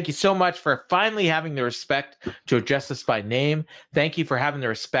Darby, thank you so much for finally having the respect to address us by name. Thank you for having the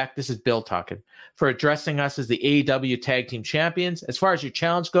respect. This is Bill talking. For addressing us as the AEW Tag Team Champions. As far as your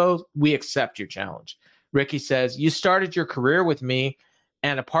challenge goes, we accept your challenge. Ricky says, you started your career with me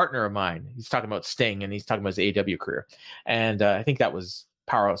and a partner of mine. He's talking about Sting, and he's talking about his AEW career. And I think that was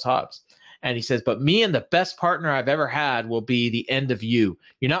Powerhouse Hobbs. And he says, but me and the best partner I've ever had will be the end of you.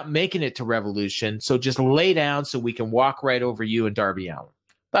 You're not making it to Revolution, so just lay down so we can walk right over you and Darby Allin.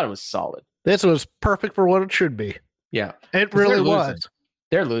 Thought it was solid. This was perfect for what it should be. Yeah. It really was.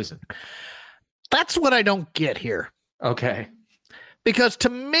 They're losing. That's what I don't get here. Okay. Because to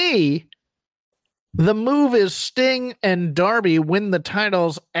me, the move is Sting and Darby win the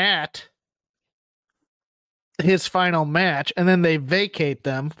titles at his final match, and then they vacate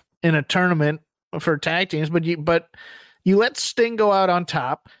them in a tournament for tag teams. But you let Sting go out on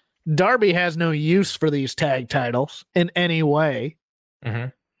top. Darby has no use for these tag titles in any way. Mm-hmm.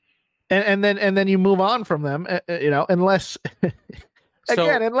 And then you move on from them, unless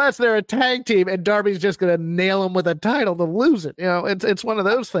unless they're a tag team and Darby's just going to nail him with a title to lose it. It's one of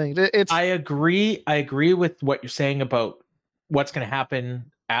those things. I agree with what you're saying about what's going to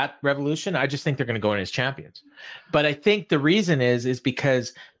happen at Revolution. I just think they're going to go in as champions. But I think the reason is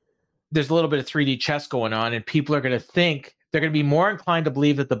because there's a little bit of 3D chess going on, and people are going to think they're going to be more inclined to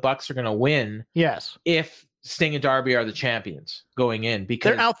believe that the Bucks are going to win. Yes. If Sting and Darby are the champions going in,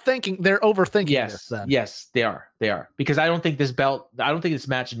 because they're overthinking. Yes, this then. Yes, they are. Because I don't think this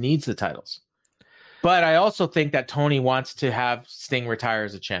match needs the titles. But I also think that Tony wants to have Sting retire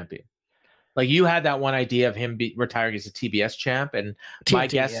as a champion. Like, you had that one idea of him retiring as a TBS champ, and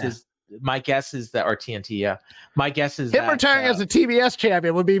TNT, my guess is that, or TNT, yeah. My guess is him retiring as a TBS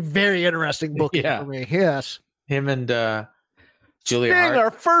champion would be very interesting booking for me. Yes, him and Julia Sting, Hart,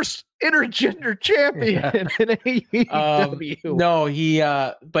 our first intergender champion in AEW. No,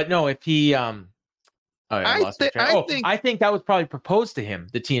 if he I think that was probably proposed to him,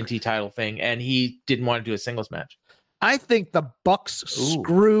 the TNT title thing, and he didn't want to do a singles match. I think the Bucks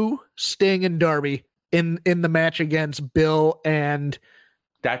screw Sting and Darby in the match against Bill and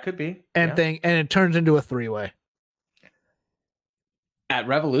that could be and it turns into a 3-way at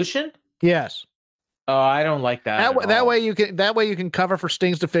Revolution. Yes. Oh, I don't like that. That way you can cover for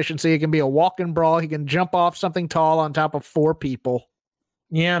Sting's deficiency. It can be a walk-in brawl. He can jump off something tall on top of 4 people.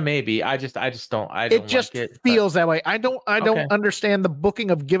 Yeah, maybe. I just don't. It just feels that way. I don't understand the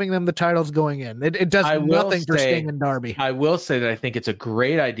booking of giving them the titles going in. It does nothing for Sting and Darby. I will say that I think it's a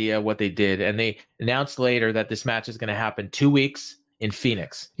great idea what they did, and they announced later that this match is going to happen 2 weeks in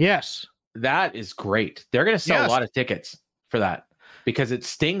Phoenix. Yes, that is great. They're going to sell a lot of tickets for that because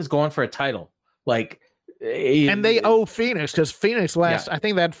Sting's going for a title. And they owe Phoenix, because Phoenix I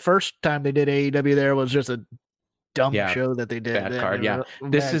think that first time they did AEW there was just a dumb show that they did. Bad card, yeah.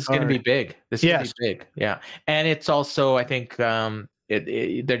 This is going to be big. This is going to be big, yeah. And it's also, I think, they're not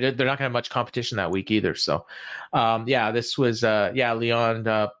going to have much competition that week either. So, this was,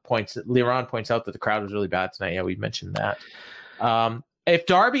 Leron points out that the crowd was really bad tonight. Yeah, we mentioned that. If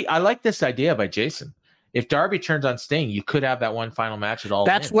Darby, I like this idea by Jason. If Darby turns on Sting, you could have that one final match at all.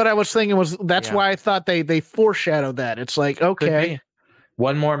 That's what I was thinking. Why I thought they foreshadowed that. It's like, okay,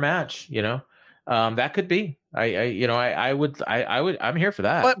 one more match. That could be. I'm here for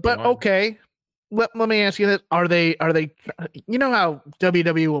that. But okay. Let me ask you this: Are they? You know how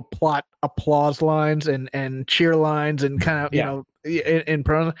WWE will plot applause lines and cheer lines and kind of in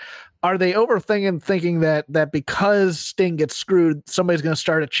pros. Are they overthinking, thinking that because Sting gets screwed, somebody's going to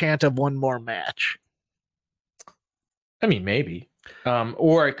start a chant of one more match? I mean, maybe.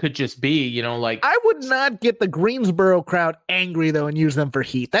 Or it could just be, I would not get the Greensboro crowd angry, though, and use them for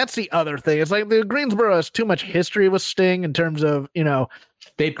heat. That's the other thing. It's like the Greensboro has too much history with Sting in terms of,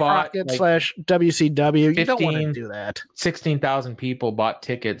 they bought /WCW. You don't want to do that. 16,000 people bought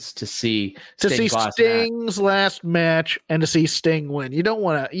tickets to see Sting's last match and to see Sting win. You don't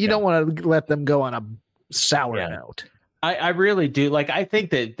want to let them go on a sour note. I really do. I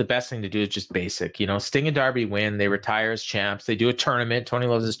think that the best thing to do is just basic. Sting and Darby win. They retire as champs. They do a tournament. Tony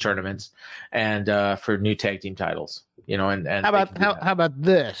loves his tournaments, and for new tag team titles. And how about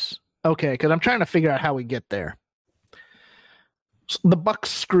this? Okay, because I'm trying to figure out how we get there. The Bucks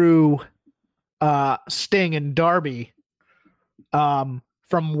screw Sting and Darby from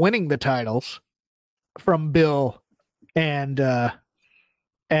winning the titles from Bill and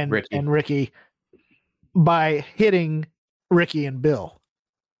Ricky by hitting Ricky and Bill.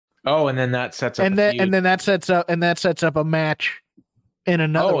 Oh, and then that sets up that sets up a match in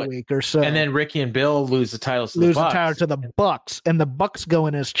another week or so. And then Ricky and Bill lose the titles to the title to the Bucks, and the Bucks go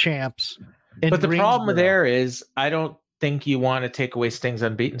in as champs. But the problem there is, I don't think you want to take away Sting's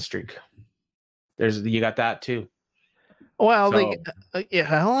unbeaten streak. You got that too. Well,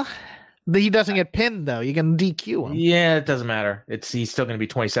 He doesn't get pinned though. You can DQ him. Yeah, it doesn't matter. He's still going to be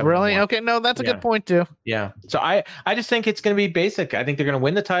 27. Really? Okay, no, that's a good point too. Yeah. So I just think it's going to be basic. I think they're going to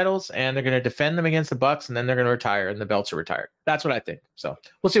win the titles and they're going to defend them against the Bucks, and then they're going to retire and the belts are retired. That's what I think. So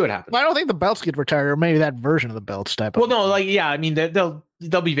we'll see what happens. Well, I don't think the belts get retired, or maybe that version of the belts type. Well, no, like I mean they'll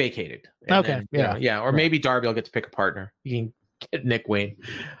be vacated. Okay. Then, or maybe Darby will get to pick a partner. You can get Nick Wayne,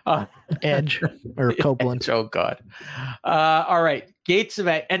 Edge or Copeland. Edge, oh God. All right. Gates of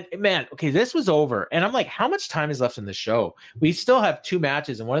and man, okay, this was over, and I'm like, how much time is left in the show? We still have 2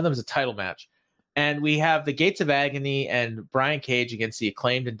 matches, and one of them is a title match, and we have the Gates of Agony and Brian Cage against the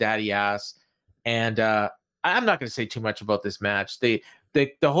Acclaimed and Daddy Ass, and I'm not going to say too much about this match. The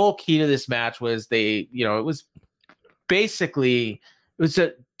whole key to this match was it was basically it was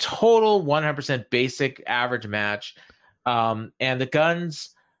a total 100% basic average match, and the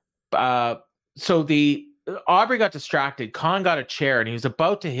Guns, so the Aubrey got distracted. Khan got a chair and he was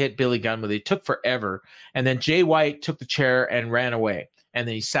about to hit Billy Gunn, but it took forever. And then Jay White took the chair and ran away. And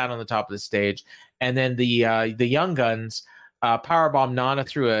then he sat on the top of the stage. And then the Young Guns powerbombed Nana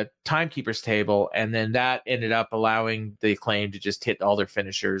through a timekeeper's table. And then that ended up allowing the Acclaim to just hit all their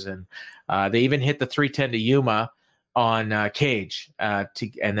finishers. And they even hit the 310 to Yuma on Cage.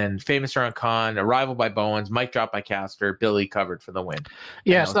 And then Famous Around Khan, Arrival by Bowens, Mike drop by Caster, Billy covered for the win.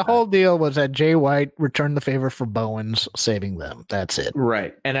 Yes, the whole deal was that Jay White returned the favor for Bowens, saving them. That's it.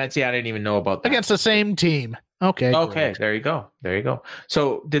 Right. And I didn't even know about that. Against the same team. Okay. Great. There you go.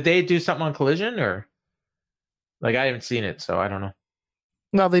 So did they do something on Collision, or like I haven't seen it, so I don't know.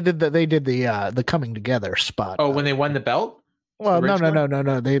 No, they did the coming together spot. Oh, when they won the belt? Well,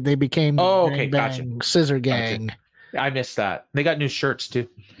 no. They became Bang, gotcha. Scissor Gang. Gotcha. I missed that. They got new shirts too.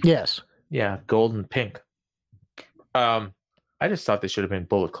 Yes. Yeah, gold and pink. I just thought they should have been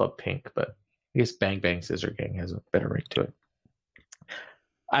Bullet Club pink, but I guess Bang Bang Scissor Gang has a better ring to it.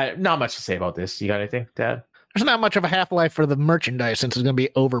 Not much to say about this. You got anything, Dad? There's not much of a half-life for the merchandise since it's going to be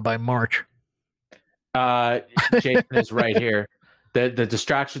over by March. Jason is right here. The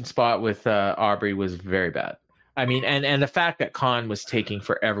distraction spot with Aubrey was very bad. I mean, and the fact that Khan was taking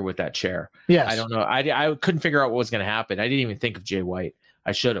forever with that chair. Yes. I don't know. I couldn't figure out what was going to happen. I didn't even think of Jay White.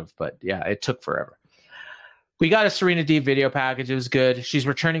 I should have, but yeah, it took forever. We got a Serena Deeb video package. It was good. She's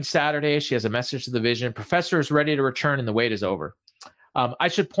returning Saturday. She has a message to the Vision. Professor is ready to return, and the wait is over. I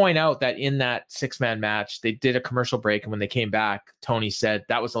should point out that in that 6-man match, they did a commercial break, and when they came back, Tony said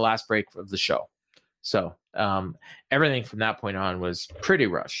that was the last break of the show. So everything from that point on was pretty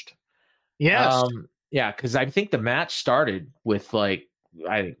rushed. Yes. Yeah, because I think the match started with 5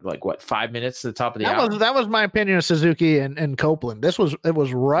 minutes to the top of the hour. That was my opinion of Suzuki and Copeland. It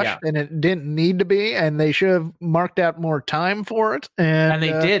was rushed, and it didn't need to be, and they should have marked out more time for it. And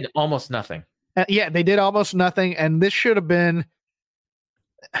they did almost nothing. They did almost nothing, and this should have been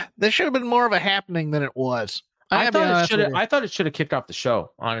more of a happening than it was. I thought it should have kicked off the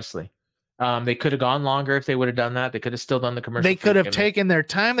show, honestly. They could have gone longer if they would have done that. They could have still done the commercial. They could have taken their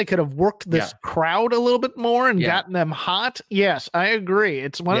time. They could have worked this crowd a little bit more and gotten them hot. Yes, I agree.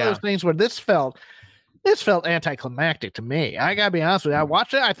 It's one of those things where this felt anticlimactic to me. I gotta be honest with you. I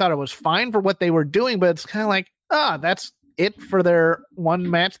watched it. I thought it was fine for what they were doing, but it's kind of like, that's it for their one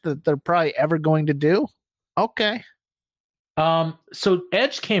match that they're probably ever going to do. Okay. So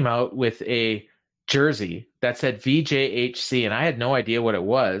Edge came out with a jersey that said VJHC, and I had no idea what it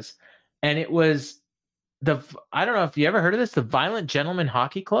was. And it was I don't know if you ever heard of this, the Violent Gentleman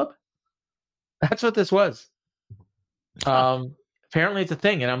Hockey Club. That's what this was. Apparently it's a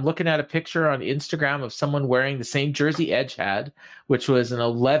thing. And I'm looking at a picture on Instagram of someone wearing the same jersey Edge had, which was an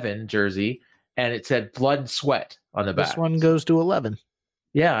 11 jersey. And it said Blood and Sweat on the back. This one goes to 11.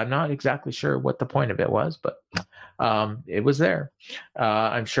 Yeah, I'm not exactly sure what the point of it was, but it was there.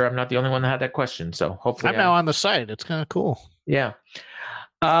 I'm sure I'm not the only one that had that question. So hopefully I'm now on the site. It's kind of cool. Yeah.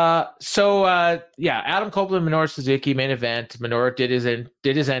 Adam Copeland, Minoru Suzuki main event. Minoru did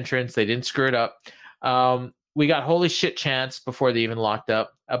his entrance. They didn't screw it up. We got holy shit chants before they even locked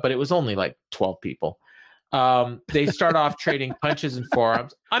up, but it was only like 12 people. They start off trading punches and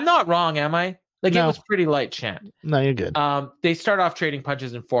forearms. I'm not wrong, am I? It was pretty light chant. No, you're good. They start off trading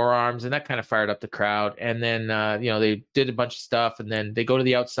punches and forearms, and that kind of fired up the crowd. And then, they did a bunch of stuff, and then they go to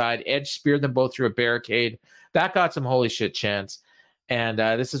the outside. Edge speared them both through a barricade. That got some holy shit chants. And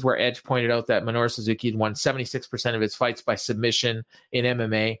this is where Edge pointed out that Minoru Suzuki had won 76% of his fights by submission in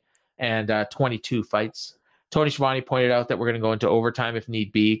MMA and 22 fights. Tony Schiavone pointed out that we're going to go into overtime if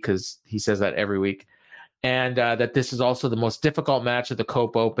need be, because he says that every week. And that this is also the most difficult match of the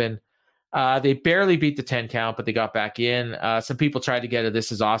Cope Open. They barely beat the 10 count, but they got back in. Some people tried to get a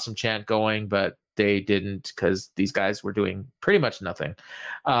 "This is awesome" chant going, but they didn't, because these guys were doing pretty much nothing.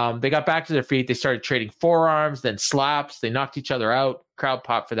 They got back to their feet. They started trading forearms, then slaps. They knocked each other out. Crowd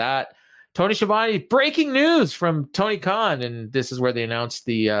popped for that. Tony Schiavone, breaking news from Tony Khan, and this is where they announced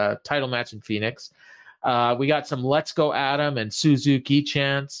the title match in Phoenix. We got some "Let's Go Adam" and Suzuki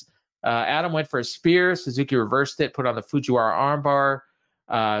chants. Adam went for a spear. Suzuki reversed it, put on the Fujiwara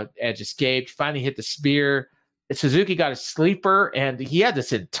armbar. Edge escaped, finally hit the spear. Suzuki got a sleeper, and he had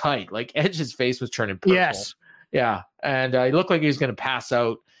this in tight. Like, Edge's face was turning purple. Yes. Yeah, and he looked like he was going to pass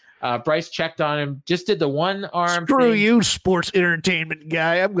out. Bryce checked on him, just did the one arm. Screw thing. you, sports entertainment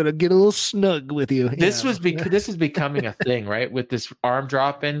guy. I'm going to get a little snug with you. This is becoming a thing, right? With this arm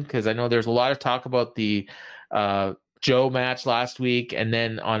drop in, because I know there's a lot of talk about the Joe match last week, and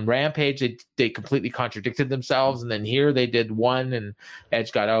then on Rampage they completely contradicted themselves, and then here they did one and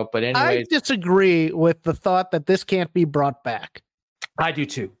Edge got out. But anyways, I disagree with the thought that this can't be brought back. I do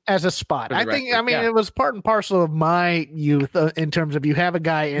too. As a spot. I think, it was part and parcel of my youth in terms of you have a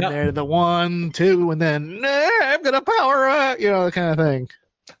guy in there, the 1, 2, and then I'm going to power up, the kind of thing.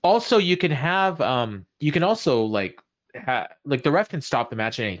 Also, you can have, like the ref can stop the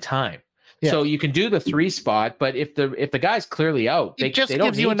match at any time. Yeah. So you can do the 3 spot, but if the guy's clearly out, it just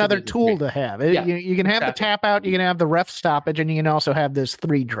gives you another tool to have. You can have the tap out, you can have the ref stoppage, and you can also have this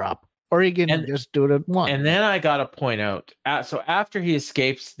 3 drop. Or you can just do it at 1. And then I got to point out, so after he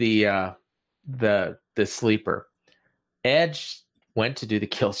escapes the sleeper, Edge went to do the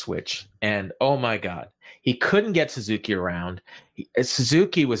kill switch, and oh my God, he couldn't get Suzuki around.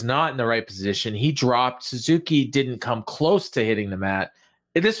 Suzuki was not in the right position. He dropped. Suzuki didn't come close to hitting the mat.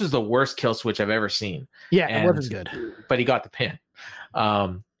 This was the worst kill switch I've ever seen. Yeah, it wasn't good. But he got the pin.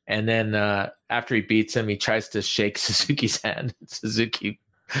 And then after he beats him, he tries to shake Suzuki's hand. Suzuki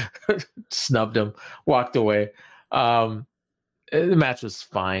snubbed him, walked away. The match was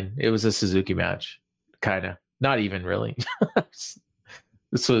fine. It was a Suzuki match, kind of. Not even really.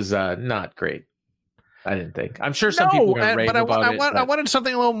 This was not great. I didn't think. I'm sure some people were going to rave about it. I wanted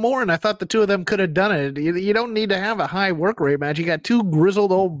something a little more, and I thought the two of them could have done it. You don't need to have a high work rate match. You got 2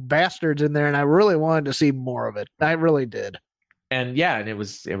 grizzled old bastards in there, and I really wanted to see more of it. I really did. And yeah, and it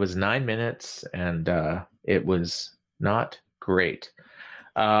was 9 minutes, and it was not great.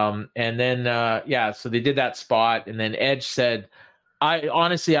 And then so they did that spot, and then Edge said,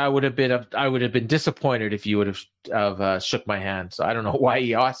 I would have been disappointed if you would have shook my hand. So I don't know why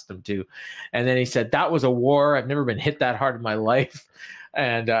he asked him to. And then he said, that was a war. I've never been hit that hard in my life.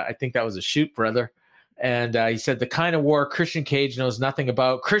 And I think that was a shoot, brother. And he said, the kind of war Christian Cage knows nothing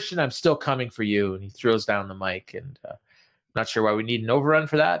about. Christian, I'm still coming for you. And he throws down the mic. And not sure why we need an overrun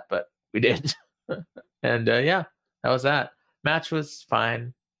for that, but we did. And that was that. Match was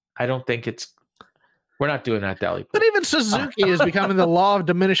fine. I don't think we're not doing that, Dally. But even Suzuki is becoming the law of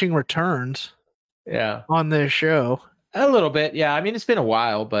diminishing returns. Yeah. On this show. A little bit. Yeah. I mean, it's been a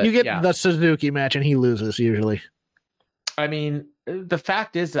while, but you get the Suzuki match and he loses usually. I mean, the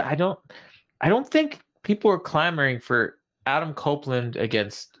fact is that I don't think people are clamoring for Adam Copeland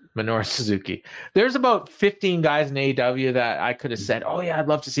against Minoru Suzuki. There's about 15 guys in AEW that I could have said, oh yeah, I'd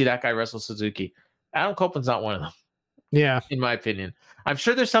love to see that guy wrestle Suzuki. Adam Copeland's not one of them. Yeah. In my opinion. I'm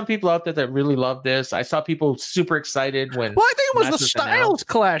sure there's some people out there that really love this. I saw people super excited when. Well, I think it was the Styles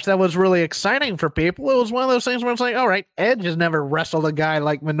clash that was really exciting for people. It was one of those things where it's like, all right, Edge has never wrestled a guy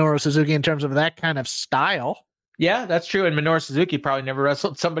like Minoru Suzuki in terms of that kind of style. Yeah, that's true. And Minoru Suzuki probably never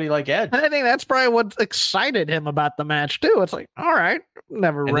wrestled somebody like Edge. And I think that's probably what excited him about the match too. It's like, all right,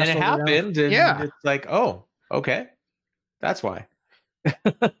 never and wrestled. And then it happened. And it's like, oh, okay, that's why.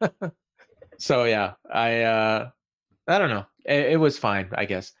 So yeah, I don't know. It was fine, I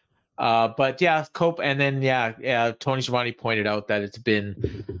guess. But yeah, Cope, and then Tony Schiavone pointed out that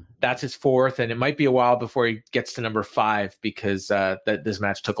that's his 4th, and it might be a while before he gets to number 5 because that this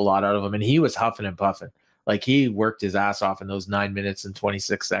match took a lot out of him, and he was huffing and puffing. Like, he worked his ass off in those 9 minutes and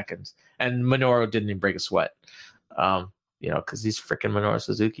 26 seconds, and Minoru didn't even break a sweat. Because he's freaking Minoru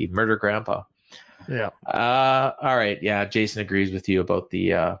Suzuki, murder grandpa. Yeah. All right. Yeah, Jason agrees with you about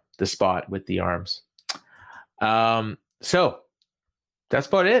the spot with the arms. So that's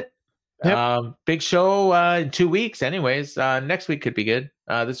about it. Yep. Big show in 2 weeks anyways. Next week could be good.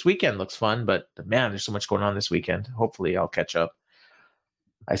 This weekend looks fun, but man, there's so much going on this weekend. Hopefully I'll catch up.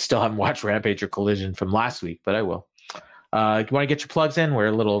 I still haven't watched Rampage or Collision from last week, but I will. You want to get your plugs in? We're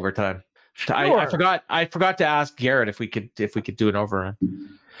a little over time. Sure. I forgot to ask Garrett if we could do an overrun.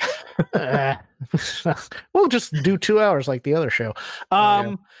 We'll just do 2 hours like the other show.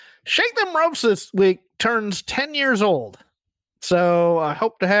 Shake Them Ropes this week turns 10 years old. So I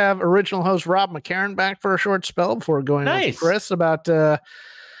hope to have original host Rob McCarran back for a short spell before going with Chris about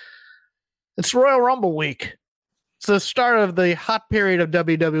It's Royal Rumble week. It's the start of the hot period of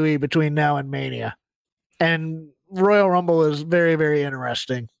WWE between now and Mania. And Royal Rumble is very, very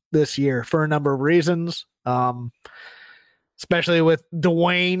interesting this year for a number of reasons. Especially with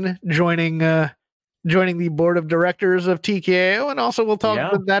Dwayne joining the board of directors of TKO, and also we'll talk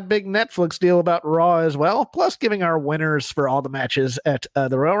about that big Netflix deal about Raw as well, plus giving our winners for all the matches at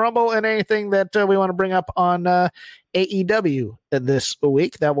the Royal Rumble and anything that we want to bring up on AEW this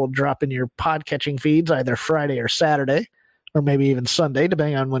week that will drop in your podcatching feeds either Friday or Saturday, or maybe even Sunday,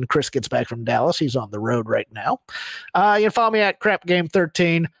 depending on when Chris gets back from Dallas. He's on the road right now. You can follow me at Crap Game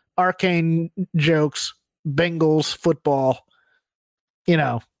 13, Arcane Jokes, Bengals football,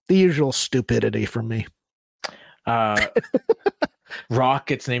 the usual stupidity from me. Rock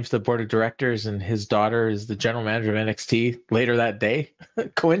gets named to the board of directors, and his daughter is the general manager of NXT later that day.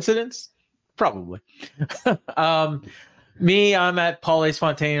 Coincidence? Probably. Me, I'm at Paul Ace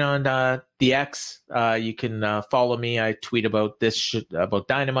Fontaine on the X. You can follow me. I tweet about this shit, about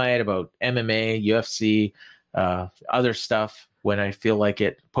Dynamite, about MMA, UFC, other stuff when I feel like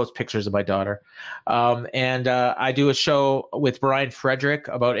it. Post pictures of my daughter. And I do a show with Brian Frederick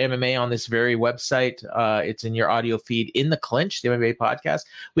about MMA on this very website. It's in your audio feed, In the Clinch, the MMA podcast.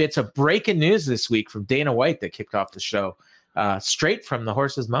 We had some breaking news this week from Dana White that kicked off the show. Straight from the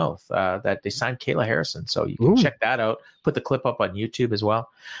horse's mouth, that they signed Kayla Harrison. So you can check that out. Put the clip up on YouTube as well.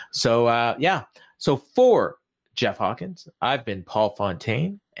 So, yeah. So for Jeff Hawkins, I've been Paul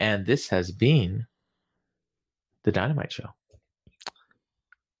Fontaine, and this has been the Dynamite Show.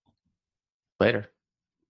 Later.